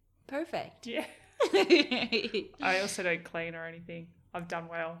cook. Perfect. yeah. I also don't clean or anything. I've done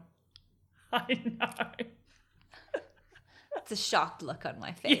well. I know. It's a shocked look on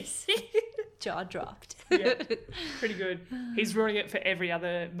my face. Jaw dropped. Yeah, pretty good. He's ruining it for every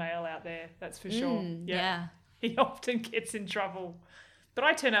other male out there, that's for sure. Yeah. He often gets in trouble. But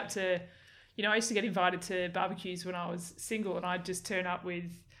I turn up to, I used to get invited to barbecues when I was single, and I'd just turn up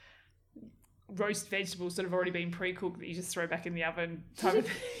with roast vegetables that have already been pre-cooked that you just throw back in the oven type of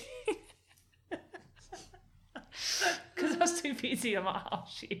thing. Because I was too busy. I'm like, oh,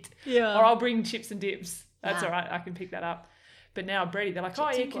 shit. Yeah. Or I'll bring chips and dips. That's Yeah. all right. I can pick that up. But now Brady, they're like,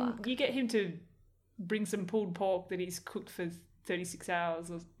 Chips and can guac. you get him to bring some pulled pork that he's cooked for 36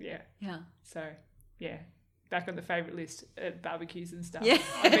 hours? Or, yeah. Yeah. So, yeah. Back on the favourite list at barbecues and stuff. Yeah.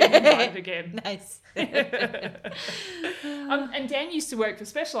 I've been invited again. Nice. And Dan used to work for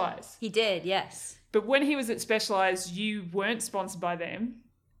Specialized. He did, yes. But when he was at Specialized, you weren't sponsored by them.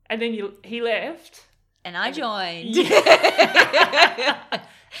 And then he left. And I joined.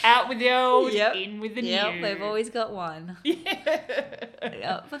 Out with the old, Yep. in with the Yep, new. they've always got one.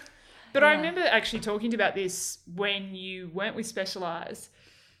 Yep. But I remember actually talking about this when you weren't with Specialized,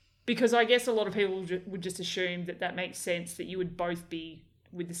 because I guess a lot of people would just assume that makes sense that you would both be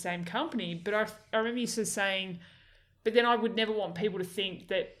with the same company. But I remember you sort of saying, but then I would never want people to think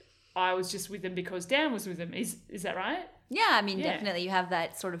that I was just with them because Dan was with them. Is that right? Yeah, I mean, Yeah. definitely you have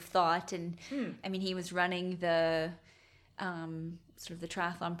that sort of thought. And I mean, he was running the sort of the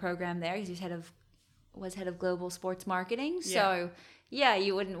triathlon program there. He was head of global sports marketing. Yeah. So yeah,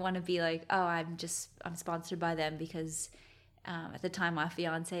 you wouldn't want to be like, oh, I'm sponsored by them because at the time my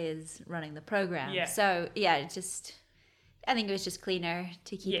fiance is running the program. Yeah. So yeah, I think it was just cleaner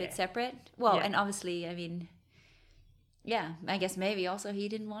to keep Yeah. it separate. Well, Yeah. and obviously, I mean, yeah, I guess maybe also he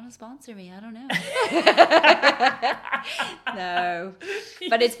didn't want to sponsor me. I don't know. No,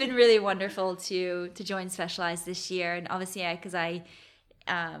 but it's been really wonderful to join Specialized this year, and obviously,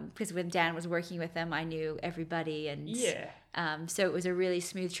 because when Dan was working with them, I knew everybody, and Yeah. So it was a really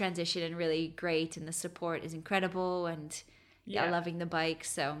smooth transition and really great, and the support is incredible, and loving the bike.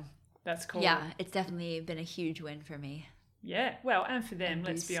 So that's cool. Yeah, it's definitely been a huge win for me. Yeah, well, and for them,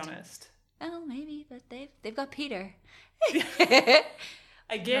 let's be honest. Oh, maybe, but they've got Peter.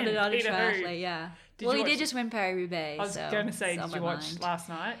 Again, not a Peter triathlete, yeah. Well, he did just win Paris-Roubaix. I was going to say, did you watch last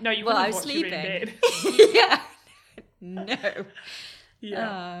night? No, you well, wouldn't I was watch it in sleeping. bed. Yeah. No.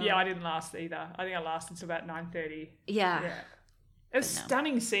 Yeah, I didn't last either. I think I lasted until about 9:30. Yeah. It was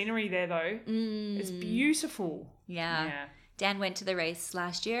stunning scenery there, though. It's beautiful. Yeah. Dan went to the race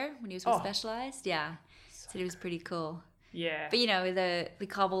last year when he was with Specialized. Yeah. So it was pretty cool. Yeah. But, you know, the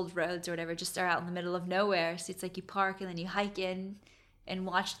cobbled roads or whatever just are out in the middle of nowhere. So it's like you park and then you hike in and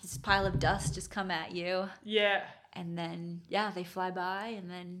watch this pile of dust just come at you. Yeah. And then, they fly by. And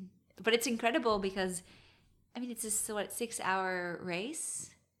then, but it's incredible because, I mean, it's this 6-hour race.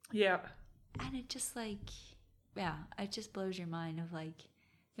 Yeah. And it just it just blows your mind of like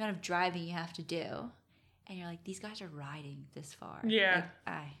the amount of driving you have to do. And you're like, these guys are riding this far. Yeah.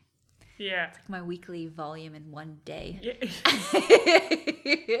 It's like my weekly volume in one day. Yeah.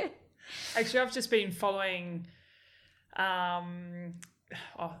 Actually, I've just been following, long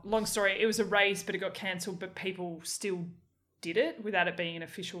story. It was a race, but it got cancelled, but people still did it without it being an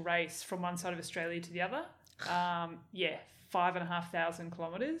official race from one side of Australia to the other. 5,500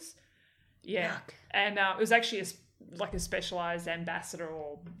 kilometres. Yeah. Yuck. And it was actually a Specialized ambassador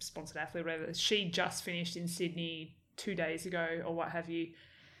or sponsored athlete or whatever. She just finished in Sydney 2 days ago or what have you.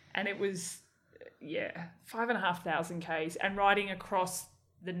 And it was, 5,500 Ks and riding across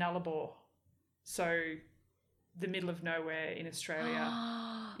the Nullarbor. So the middle of nowhere in Australia.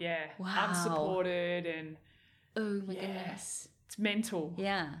 Wow. Unsupported and... Oh my goodness. It's mental.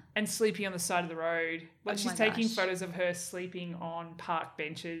 Yeah. And sleeping on the side of the road. Like she's my taking gosh. photos of her sleeping on park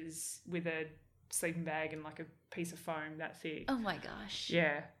benches with a sleeping bag and like a piece of foam that thick. Oh my gosh.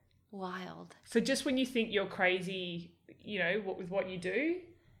 Yeah. Wild. So just when you think you're crazy, you know, with what you do,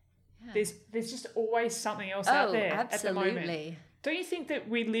 there's just always something else out there at the moment. Absolutely. Don't you think that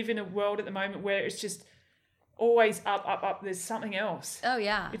we live in a world at the moment where it's just always up, up, up? There's something else. Oh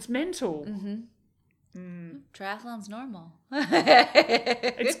yeah. It's mental. Triathlon's normal.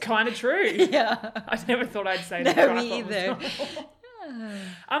 It's kind of true. Yeah. I never thought I'd say that. No, me either.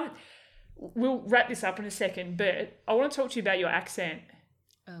 We'll wrap this up in a second, but I want to talk to you about your accent.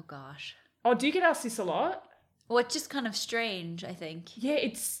 Oh gosh. Oh, do you get asked this a lot? Well, it's just kind of strange, I think. Yeah,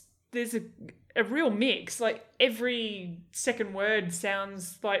 there's a real mix. Like every second word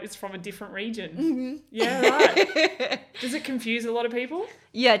sounds like it's from a different region. Mm-hmm. Yeah, right. Does it confuse a lot of people?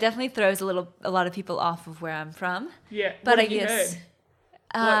 Yeah, it definitely throws a lot of people off of where I'm from. Yeah, but what I guess.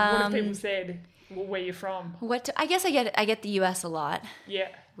 What have people said? Where you're from? I guess I get the US a lot. Yeah.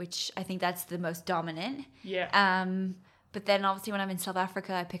 Which I think that's the most dominant. Yeah. But then obviously when I'm in South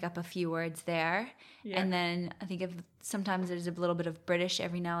Africa, I pick up a few words there. Yeah. And then I think sometimes there's a little bit of British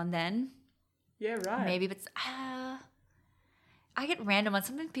every now and then. Yeah, right. Maybe, but I get random ones.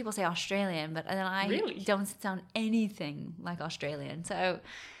 Sometimes people say Australian, but then I don't sound anything like Australian. So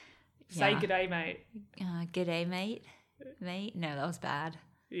say g'day, mate. G'day, mate. Mate? No, that was bad.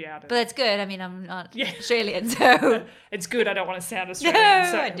 Yeah, but that's good. I mean, I'm not Australian, so it's good. I don't want to sound Australian.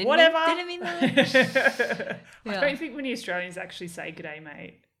 No, so I didn't mean that. I don't think many Australians actually say "G'day,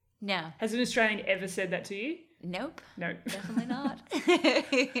 mate." No. Has an Australian ever said that to you? Nope. No. Definitely not.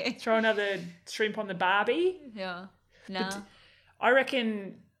 Throw another shrimp on the barbie. Yeah. No. But I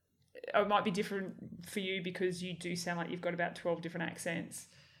reckon it might be different for you because you do sound like you've got about 12 different accents.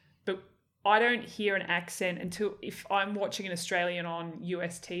 But I don't hear an accent until if I'm watching an Australian on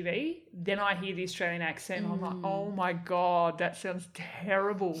US TV, then I hear the Australian accent. I'm like, oh my God, that sounds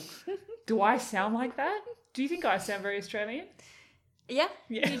terrible. Do I sound like that? Do you think I sound very Australian? Yeah,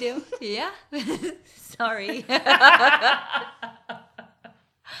 you do. Yeah. Sorry.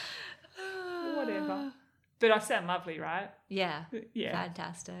 Whatever. But I sound lovely, right? Yeah. Yeah.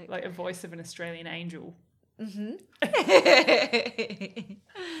 Fantastic. Like a voice of an Australian angel. Mm-hmm.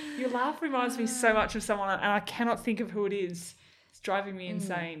 Your laugh reminds me so much of someone, and I cannot think of who it is. It's driving me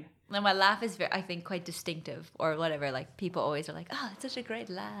insane. And my laugh is I think, quite distinctive, or whatever. Like people always are like, "Oh, it's such a great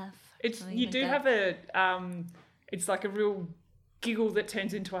laugh." You do have a. It's like a real giggle that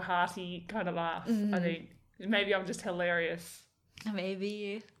turns into a hearty kind of laugh. I think maybe I'm just hilarious.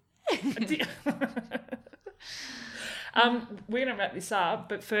 Maybe. We're gonna wrap this up,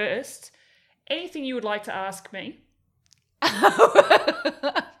 but first, anything you would like to ask me?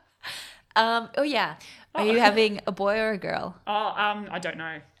 Oh yeah. Are you having a boy or a girl? I don't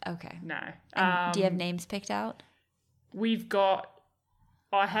know. Okay. No. And do you have names picked out?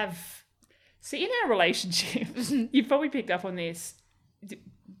 I have See, in our relationship, you've probably picked up on this.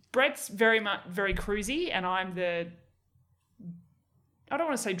 Brett's very cruisy, and I'm I don't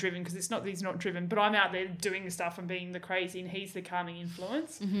want to say driven because it's not that he's not driven, but I'm out there doing the stuff and being the crazy, and he's the calming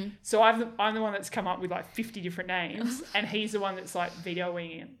influence. Mm-hmm. So I'm the one that's come up with like 50 different names, and he's the one that's like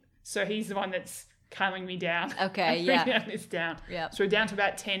videoing it. So he's the one that's calming me down. Okay, and yeah. bringing this down. Yeah. So we're down to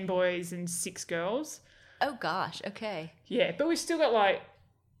about 10 boys and 6 girls. Oh gosh. Okay. Yeah, but we've still got like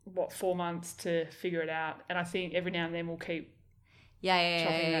 4 months to figure it out, and I think every now and then we'll keep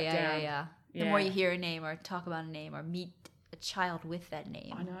chopping that down. Yeah. The Yeah. more you hear a name or talk about a name or meet a child with that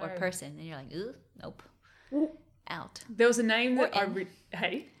name I know. or person, and you're like, ooh, nope, out. There was a name that Or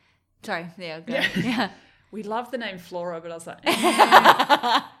hey, Sorry. Yeah. Go ahead. Yeah. we love the name Flora, but I was like,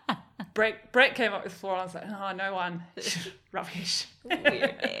 Brett came up with Flora. I was like, oh, no one, rubbish.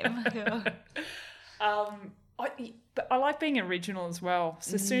 Weird name. But I like being original as well.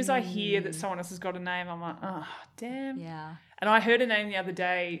 So as soon as I hear that someone else has got a name, I'm like, oh, damn. Yeah. And I heard a name the other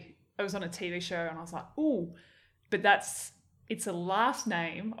day. It was on a TV show, and I was like, ooh, but it's a last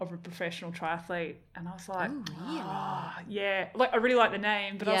name of a professional triathlete. And I was like, Ooh, really? yeah. Like, I really like the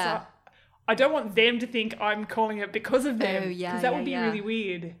name, but I was Yeah. like, I don't want them to think I'm calling it because of them. Oh, yeah, Because that yeah, would be yeah. really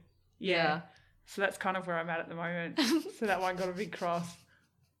weird. Yeah. So that's kind of where I'm at the moment. So that one got a big cross.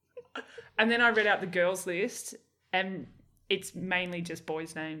 And then I read out the girls list, and it's mainly just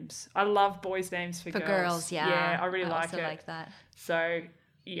boys' names. I love boys' names for girls. For girls, yeah. Yeah, I really like also it. like that. So,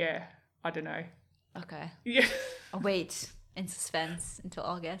 yeah, I don't know. Okay. Yeah. I'll wait in suspense until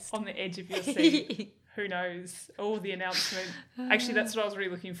August. On the edge of your seat. Who knows? Oh, the announcement. Actually, that's what I was really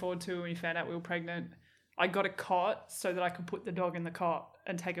looking forward to when we found out we were pregnant. I got a cot so that I could put the dog in the cot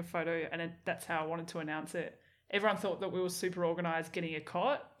and take a photo, and that's how I wanted to announce it. Everyone thought that we were super organised getting a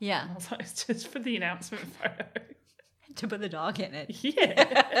cot. Yeah. And I was like, it's just for the announcement photo. To put the dog in it.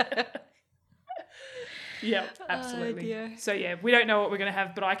 Yeah. Yeah, absolutely. dear. So, yeah, we don't know what we're going to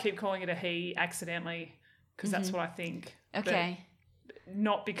have, but I keep calling it a he accidentally because that's what I think. Okay. But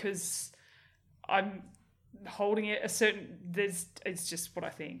not because I'm holding it a certain... It's just what I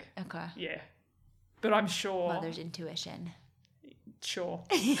think. Okay. Yeah. But I'm sure... Mother's intuition. Sure.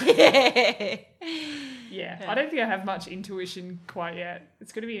 Yeah. Yeah. I don't think I have much intuition quite yet.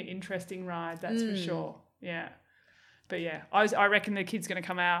 It's going to be an interesting ride, that's for sure. Yeah. But yeah, I reckon the kid's going to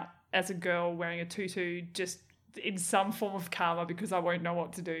come out as a girl wearing a tutu just in some form of karma because I won't know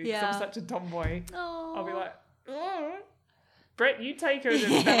what to do. Yeah. I'm such a tomboy. Oh. I'll be like, oh, Brett, you take her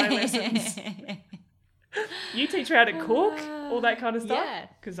to ballet lessons. You teach her how to cook, all that kind of stuff. Yeah.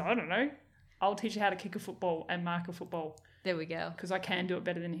 Because I don't know. I'll teach her how to kick a football and mark a football There we go. because I can do it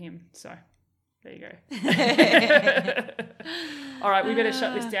better than him. So there you go. All right, we better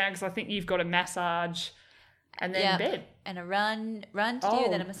shut this down because I think you've got a massage and then bed. And a run to do,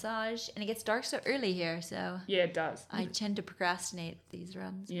 then a massage. And it gets dark so early here, so Yeah, it does. I tend to procrastinate these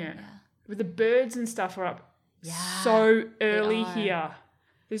runs. but Yeah. But the birds and stuff are up so early are. here.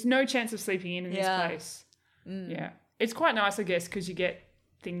 There's no chance of sleeping in this Yeah. place. Yeah. It's quite nice, I guess, because you get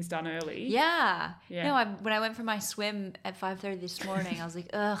things done early. Yeah. Yeah. No, when I went for my swim at 5:30 this morning, I was like,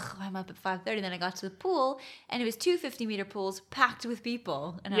 ugh, I'm up at 5:30. Then I got to the pool, and it was 2 50-meter pools packed with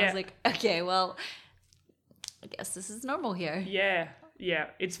people. And I Yeah. was like, okay, well, I guess this is normal here. Yeah. Yeah.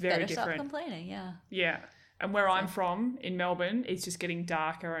 It's very Better stop different. complaining, yeah. Yeah. And where I'm from in Melbourne, it's just getting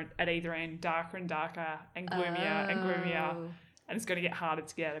darker at either end, darker and darker and gloomier and gloomier. Oh. And it's going to get harder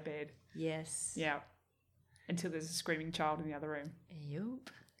to get out of bed. Yes. Yeah. Until there's a screaming child in the other room. Yup.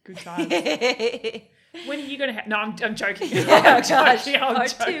 Good times. When are you going to have... No, I'm joking. Oh, I'm gosh, joking. I'm part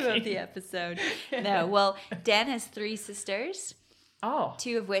 2 joking. of the episode. No, well, Dan has 3 sisters, Oh.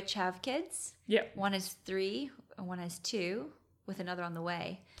 2 of which have kids. Yep. One is 3, and one is 2, with another on the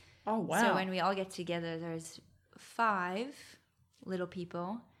way. Oh, wow. So when we all get together, there's 5 little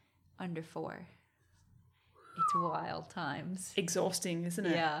people under 4. It's wild times. Exhausting, isn't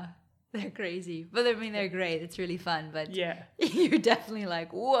it? Yeah, they're crazy. But I mean, they're great. It's really fun. But Yeah. you're definitely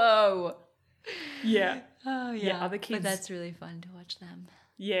like, whoa. Yeah. Oh, Yeah, other kids- But that's really fun to watch them.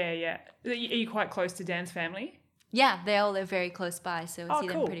 Yeah, yeah. Are you quite close to Dan's family? Yeah, they all live very close by, so I see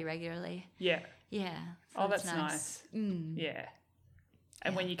them cool. pretty regularly. Yeah. Yeah. So Oh, it's that's nice. Mm. Yeah.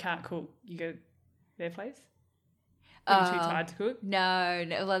 And when you can't cook, you go their place? Are you too tired to cook? No.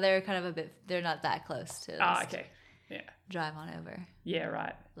 Well, they're kind of they're not that close to Ah, just okay. Yeah. drive on over. Yeah,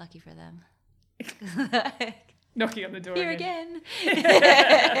 right. Lucky for them. Knocking on the door Here again.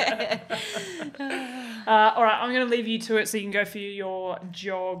 again. All right, I'm going to leave you to it so you can go for your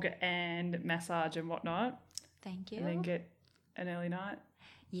jog and massage and whatnot. Thank you. And then get an early night.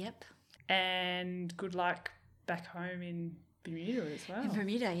 Yep. And good luck back home in Bermuda as well. In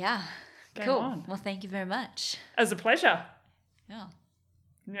Bermuda, yeah. Game Cool. on. Well, thank you very much. As a pleasure. Yeah.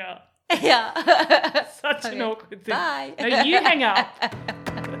 Yeah. Yeah. Such an Okay. awkward thing. Bye. No, you hang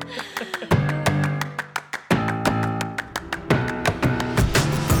up.